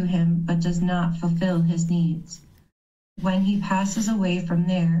it to him, but does not fulfill his needs. When he passes away from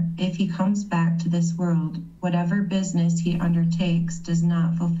there, if he comes back to this world, whatever business he undertakes does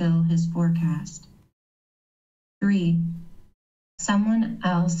not fulfill his forecast. 3, someone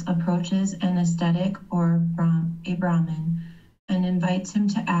else approaches an ascetic or a Brahmin and invites him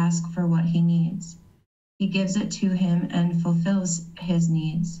to ask for what he needs. He gives it to him and fulfills his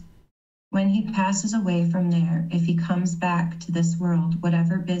needs. When he passes away from there, if he comes back to this world,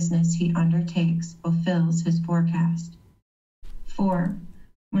 whatever business he undertakes fulfills his forecast. 4,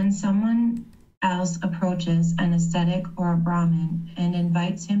 when someone else approaches an ascetic or a Brahmin and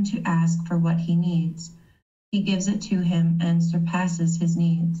invites him to ask for what he needs, he gives it to him and surpasses his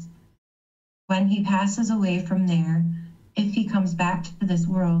needs. When he passes away from there, if he comes back to this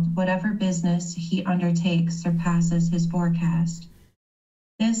world, whatever business he undertakes surpasses his forecast.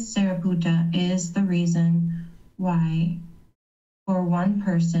 This, Sariputta, is the reason why, for one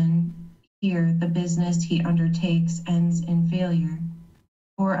person here, the business he undertakes ends in failure.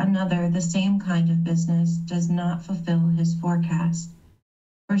 For another, the same kind of business does not fulfill his forecast.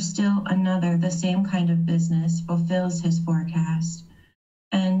 For still another, the same kind of business fulfills his forecast.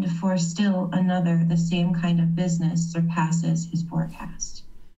 And for still another, the same kind of business surpasses his forecast.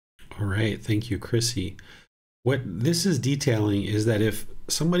 All right. Thank you, Chrissy. What this is detailing is that if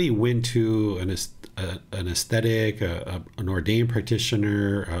somebody went to an aesthetic, an ordained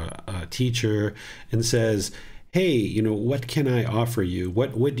practitioner, a teacher, and says, hey, you know, what can I offer you?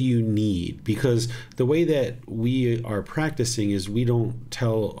 What do you need? Because the way that we are practicing is we don't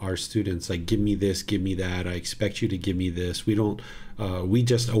tell our students, like, give me this, give me that. I expect you to give me this. We don't. We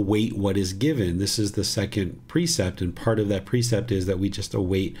just await what is given. This is the second precept, and part of that precept is that we just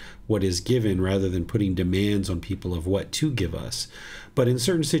await what is given rather than putting demands on people of what to give us. But in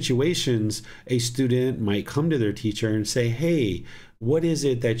certain situations, a student might come to their teacher and say, hey, what is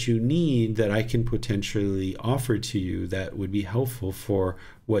it that you need that I can potentially offer to you that would be helpful for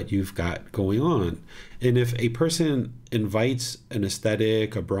what you've got going on? And if a person invites an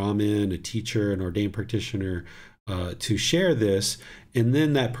ascetic, a Brahmin, a teacher, an ordained practitioner to share this, and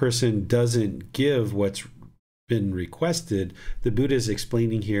then that person doesn't give what's been requested, the Buddha is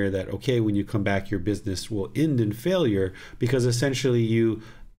explaining here that, okay, when you come back, your business will end in failure because essentially you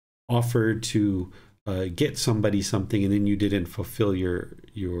offered to get somebody something and then you didn't fulfill your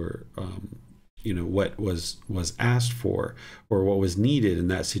what was asked for or what was needed in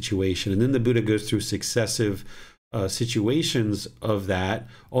that situation. And then the Buddha goes through successive situations of that,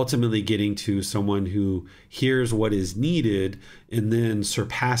 ultimately getting to someone who hears what is needed and then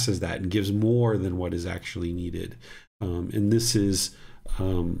surpasses that and gives more than what is actually needed. And this is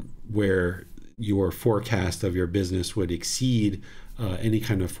where your forecast of your business would exceed any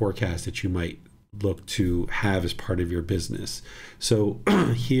kind of forecast that you might look to have as part of your business. So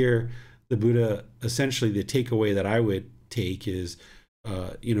here, the Buddha, essentially the takeaway that I would take is,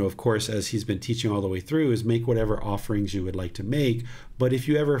 of course, as he's been teaching all the way through, is make whatever offerings you would like to make. But if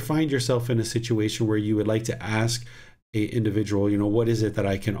you ever find yourself in a situation where you would like to ask an individual, what is it that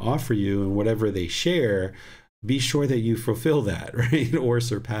I can offer you, and whatever they share, be sure that you fulfill that, right? Or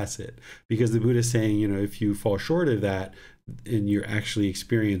surpass it. Because the Buddha is saying, if you fall short of that and you actually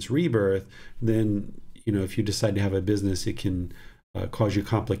experience rebirth, then, if you decide to have a business, it can cause you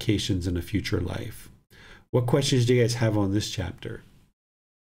complications in a future life. What questions do you guys have on this chapter?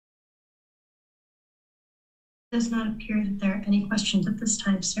 It does not appear that there are any questions at this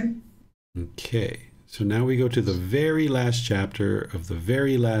time, sir. Okay, so now we go to the very last chapter of the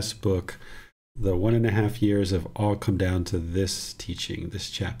very last book. The 1.5 years have all come down to this teaching, this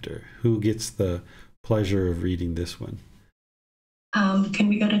chapter. Who gets the pleasure of reading this one? Can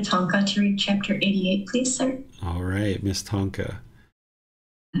we go to Tonka to read chapter 88, please, sir? All right, Miss Tonka.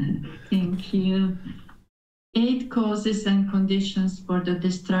 Thank you. 8 causes and conditions for the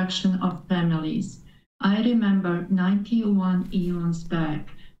destruction of families. I remember 91 eons back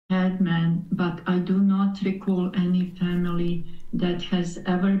had men, but I do not recall any family that has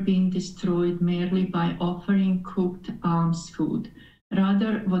ever been destroyed merely by offering cooked alms food.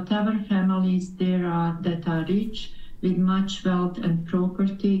 Rather, whatever families there are that are rich, with much wealth and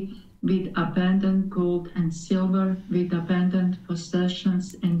property, with abundant gold and silver, with abundant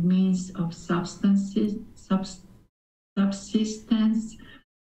possessions and means of subsistence,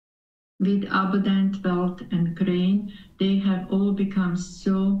 with abundant wealth and grain, they have all become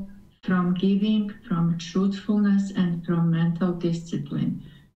so from giving, from truthfulness, and from mental discipline.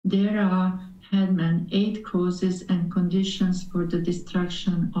 There are, headman, 8 causes and conditions for the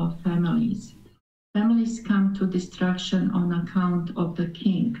destruction of families. Families come to destruction on account of the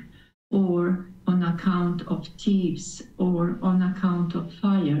king, or on account of thieves, or on account of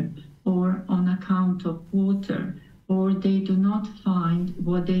fire, or on account of water, or they do not find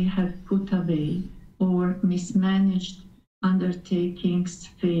what they have put away, or mismanaged undertakings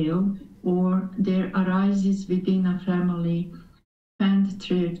fail, or there arises within a family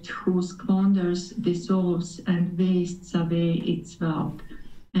spendthrift who squanders, dissolves, and wastes away its wealth,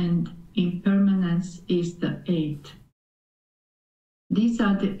 and impermanence is the 8th. These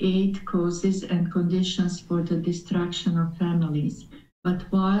are the 8 causes and conditions for the destruction of families. But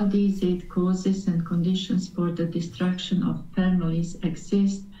while these 8 causes and conditions for the destruction of families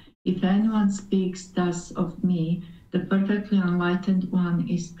exist, if anyone speaks thus of me, the perfectly enlightened one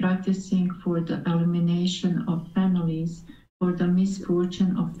is practicing for the elimination of families, for the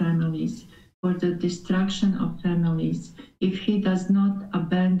misfortune of families, for the destruction of families. If he does not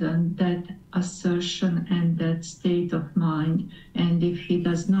abandon that assertion and that state of mind, and if he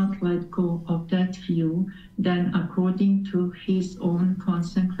does not let go of that view, then according to his own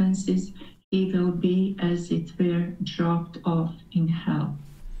consequences, he will be as it were dropped off in hell.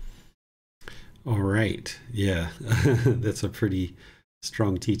 All right. Yeah, that's a pretty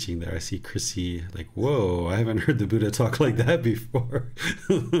strong teaching there. I see Chrissy like, whoa, I haven't heard the Buddha talk like that before.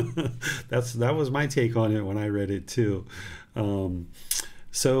 That was my take on it when I read it too.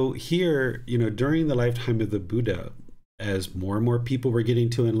 So here, during the lifetime of the Buddha, as more and more people were getting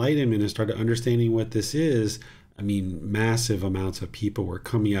to enlightenment and started understanding what this is, I mean, massive amounts of people were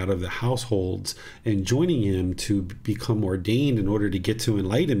coming out of the households and joining him to become ordained in order to get to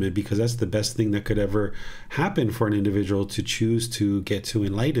enlightenment, because that's the best thing that could ever happen for an individual, to choose to get to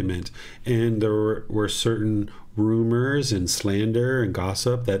enlightenment. And there were certain rumors and slander and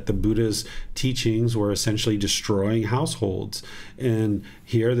gossip that the Buddha's teachings were essentially destroying households. And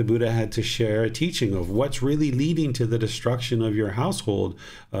here the Buddha had to share a teaching of what's really leading to the destruction of your household,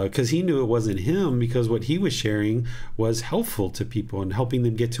 because he knew it wasn't him, because what he was sharing was helpful to people and helping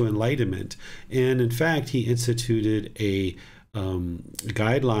them get to enlightenment. And in fact, he instituted a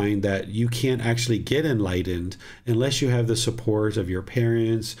guideline that you can't actually get enlightened unless you have the support of your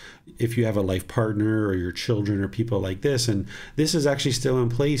parents, if you have a life partner or your children or people like this. And this is actually still in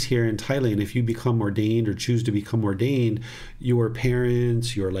place here in Thailand. If you become ordained or choose to become ordained, your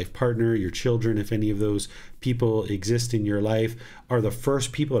parents, your life partner, your children, if any of those people exist in your life, are the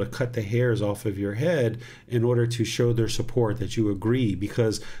first people to cut the hairs off of your head in order to show their support that you agree,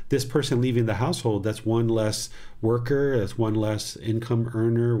 because this person leaving the household, that's one less worker, that's one less income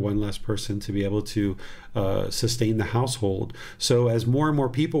earner, one less person to be able to sustain the household. So as more and more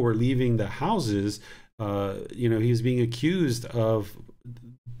people were leaving the houses, he was being accused of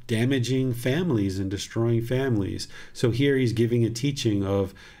damaging families and destroying families. So here he's giving a teaching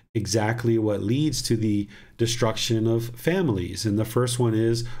of exactly what leads to the destruction of families. And the first one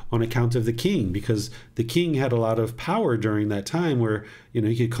is on account of the king, because the king had a lot of power during that time where,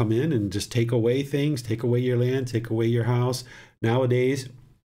 he could come in and just take away things, take away your land, take away your house. Nowadays,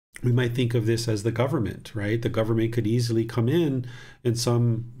 we might think of this as the government, right? The government could easily come in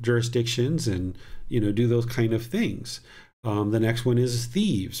some jurisdictions and, do those kind of things. The next one is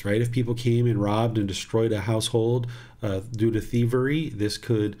thieves, right? If people came and robbed and destroyed a household due to thievery, this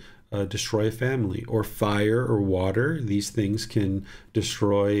could destroy a family. Or fire or water, these things can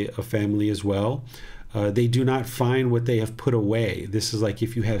destroy a family as well. They do not find what they have put away. This is like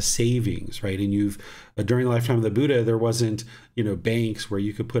if you have savings, right? And you've, during the lifetime of the Buddha, there wasn't, banks where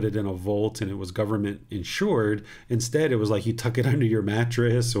you could put it in a vault and it was government insured. Instead, it was like you tuck it under your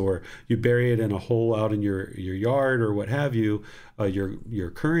mattress or you bury it in a hole out in your yard or what have you, your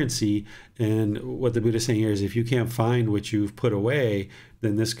currency. And what the Buddha is saying here is if you can't find what you've put away,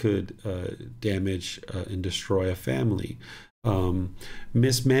 then this could damage and destroy a family.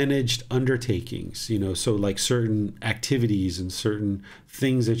 Mismanaged undertakings, so like certain activities and certain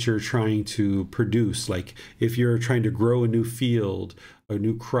things that you're trying to produce, like if you're trying to grow a new field, a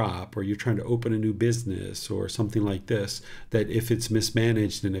new crop, or you're trying to open a new business or something like this, that if it's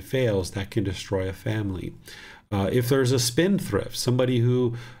mismanaged and it fails, that can destroy a family. If there's a spendthrift, somebody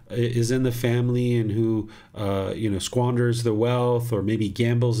who is in the family and who, squanders the wealth or maybe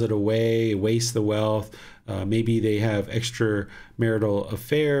gambles it away, wastes the wealth, maybe they have extramarital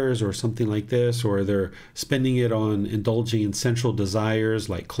affairs or something like this, or they're spending it on indulging in sensual desires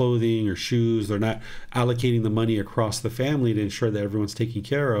like clothing or shoes. They're not allocating the money across the family to ensure that everyone's taken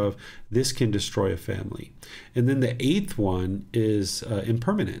care of. This can destroy a family. And then the eighth one is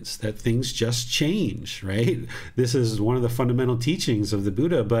impermanence, that things just change, right? This is one of the fundamental teachings of the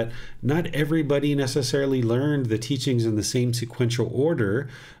Buddha, but not everybody necessarily learned the teachings in the same sequential order.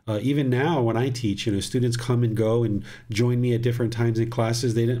 Even now, when I teach, students come and go and join me at different times in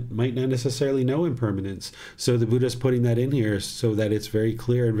classes. They might not necessarily know impermanence. So the Buddha's putting that in here so that it's very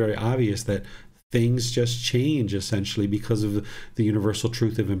clear and very obvious that things just change essentially because of the universal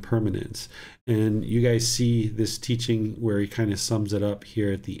truth of impermanence. And you guys see this teaching where he kind of sums it up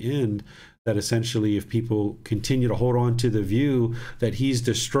here at the end, that essentially if people continue to hold on to the view that he's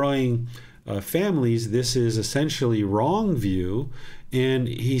destroying families, this is essentially wrong view. And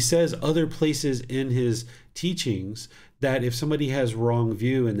he says other places in his teachings that if somebody has wrong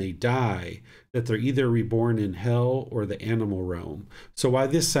view and they die, that they're either reborn in hell or the animal realm. So while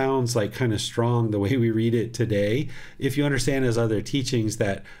this sounds like kind of strong the way we read it today, if you understand his other teachings,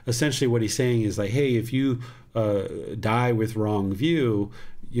 that essentially what he's saying is like, hey, if you die with wrong view,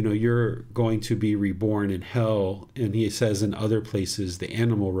 you're going to be reborn in hell. And he says in other places, the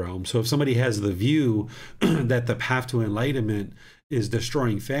animal realm. So if somebody has the view that the path to enlightenment is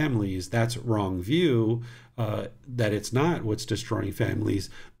destroying families, that's wrong view, that it's not what's destroying families,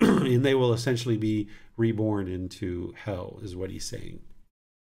 and they will essentially be reborn into hell, is what he's saying.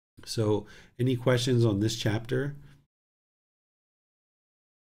 So any questions on this chapter?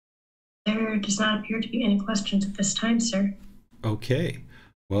 There does not appear to be any questions at this time, sir. Okay.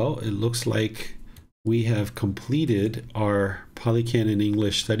 Well, it looks like we have completed our Pali Canon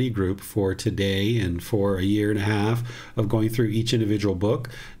English study group for today and for a year and a half of going through each individual book.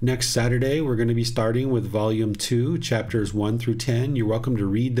 Next Saturday, we're going to be starting with Volume 2, Chapters 1 through 10. You're welcome to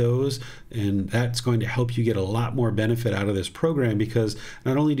read those, and that's going to help you get a lot more benefit out of this program, because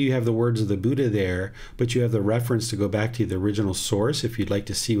not only do you have the words of the Buddha there, but you have the reference to go back to the original source if you'd like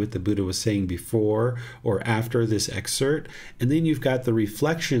to see what the Buddha was saying before or after this excerpt. And then you've got the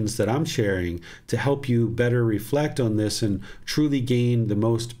reflections that I'm sharing to help you better reflect on this and truly gain the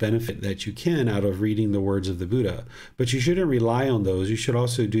most benefit that you can out of reading the words of the Buddha. But you shouldn't rely on those. You should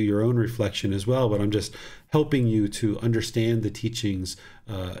also do your own reflection as well. But I'm just helping you to understand the teachings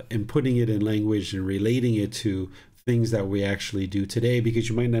and putting it in language and relating it to things that we actually do today, because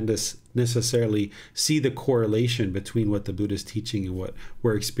you might not necessarily see the correlation between what the Buddha is teaching and what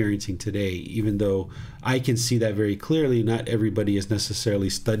we're experiencing today. Even though I can see that very clearly, not everybody has necessarily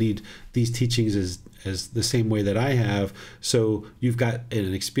studied these teachings as the same way that I have. So you've got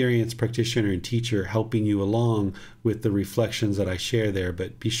an experienced practitioner and teacher helping you along with the reflections that I share there,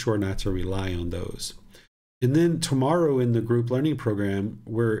 but be sure not to rely on those. And then tomorrow in the group learning program,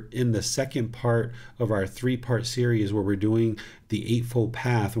 we're in the second part of our 3-part series where we're doing the Eightfold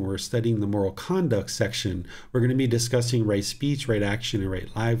Path, and we're studying the moral conduct section. We're going to be discussing right speech, right action, and right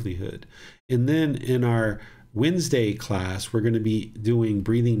livelihood. And then in our Wednesday class, we're going to be doing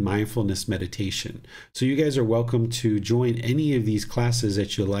breathing mindfulness meditation. So you guys are welcome to join any of these classes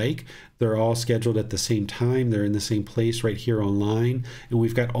that you like. They're all scheduled at the same time. They're in the same place right here online. And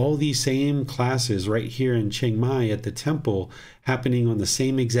we've got all these same classes right here in Chiang Mai at the temple happening on the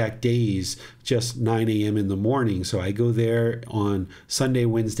same exact days, just 9 a.m. in the morning. So I go there on Sunday,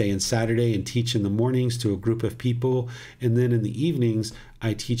 Wednesday, and Saturday and teach in the mornings to a group of people. And then in the evenings,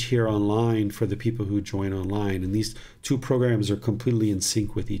 I teach here online for the people who join online. And these two programs are completely in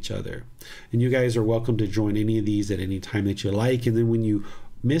sync with each other. And you guys are welcome to join any of these at any time that you like. And then when you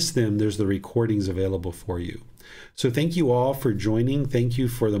miss them, there's the recordings available for you. So thank you all for joining. Thank you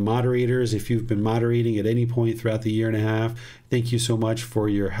for the moderators. If you've been moderating at any point throughout the 1.5 years, thank you so much for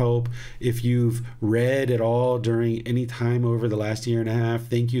your help. If you've read at all during any time over the last 1.5 years,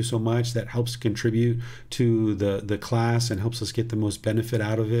 thank you so much. That helps contribute to the class and helps us get the most benefit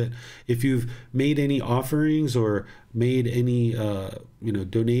out of it. If you've made any offerings or made any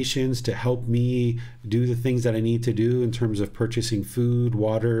donations to help me do the things that I need to do in terms of purchasing food,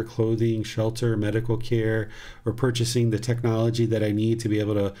 water, clothing, shelter, medical care, or purchasing the technology that I need to be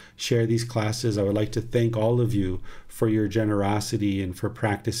able to share these classes, I would like to thank all of you for your generosity and for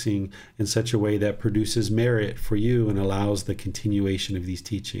practicing in such a way that produces merit for you and allows the continuation of these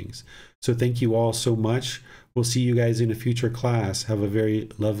teachings. So thank you all so much. We'll see you guys in a future class. Have a very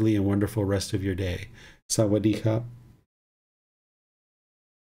lovely and wonderful rest of your day. Sawadee ka.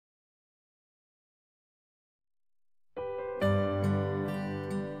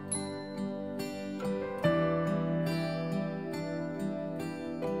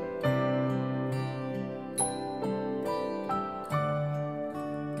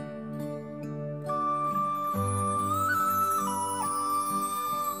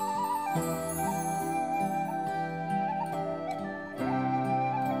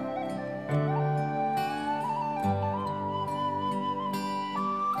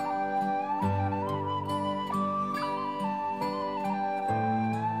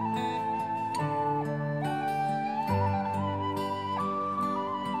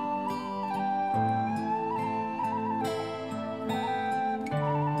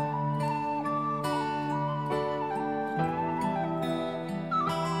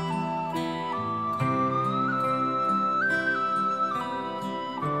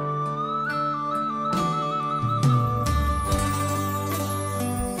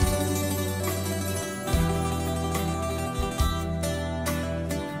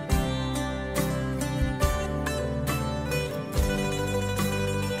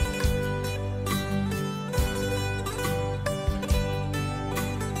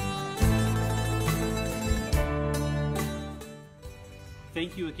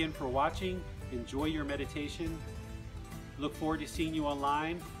 Thank you again for watching. Enjoy your meditation. Look forward to seeing you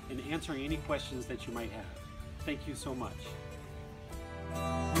online and answering any questions that you might have. Thank you so much.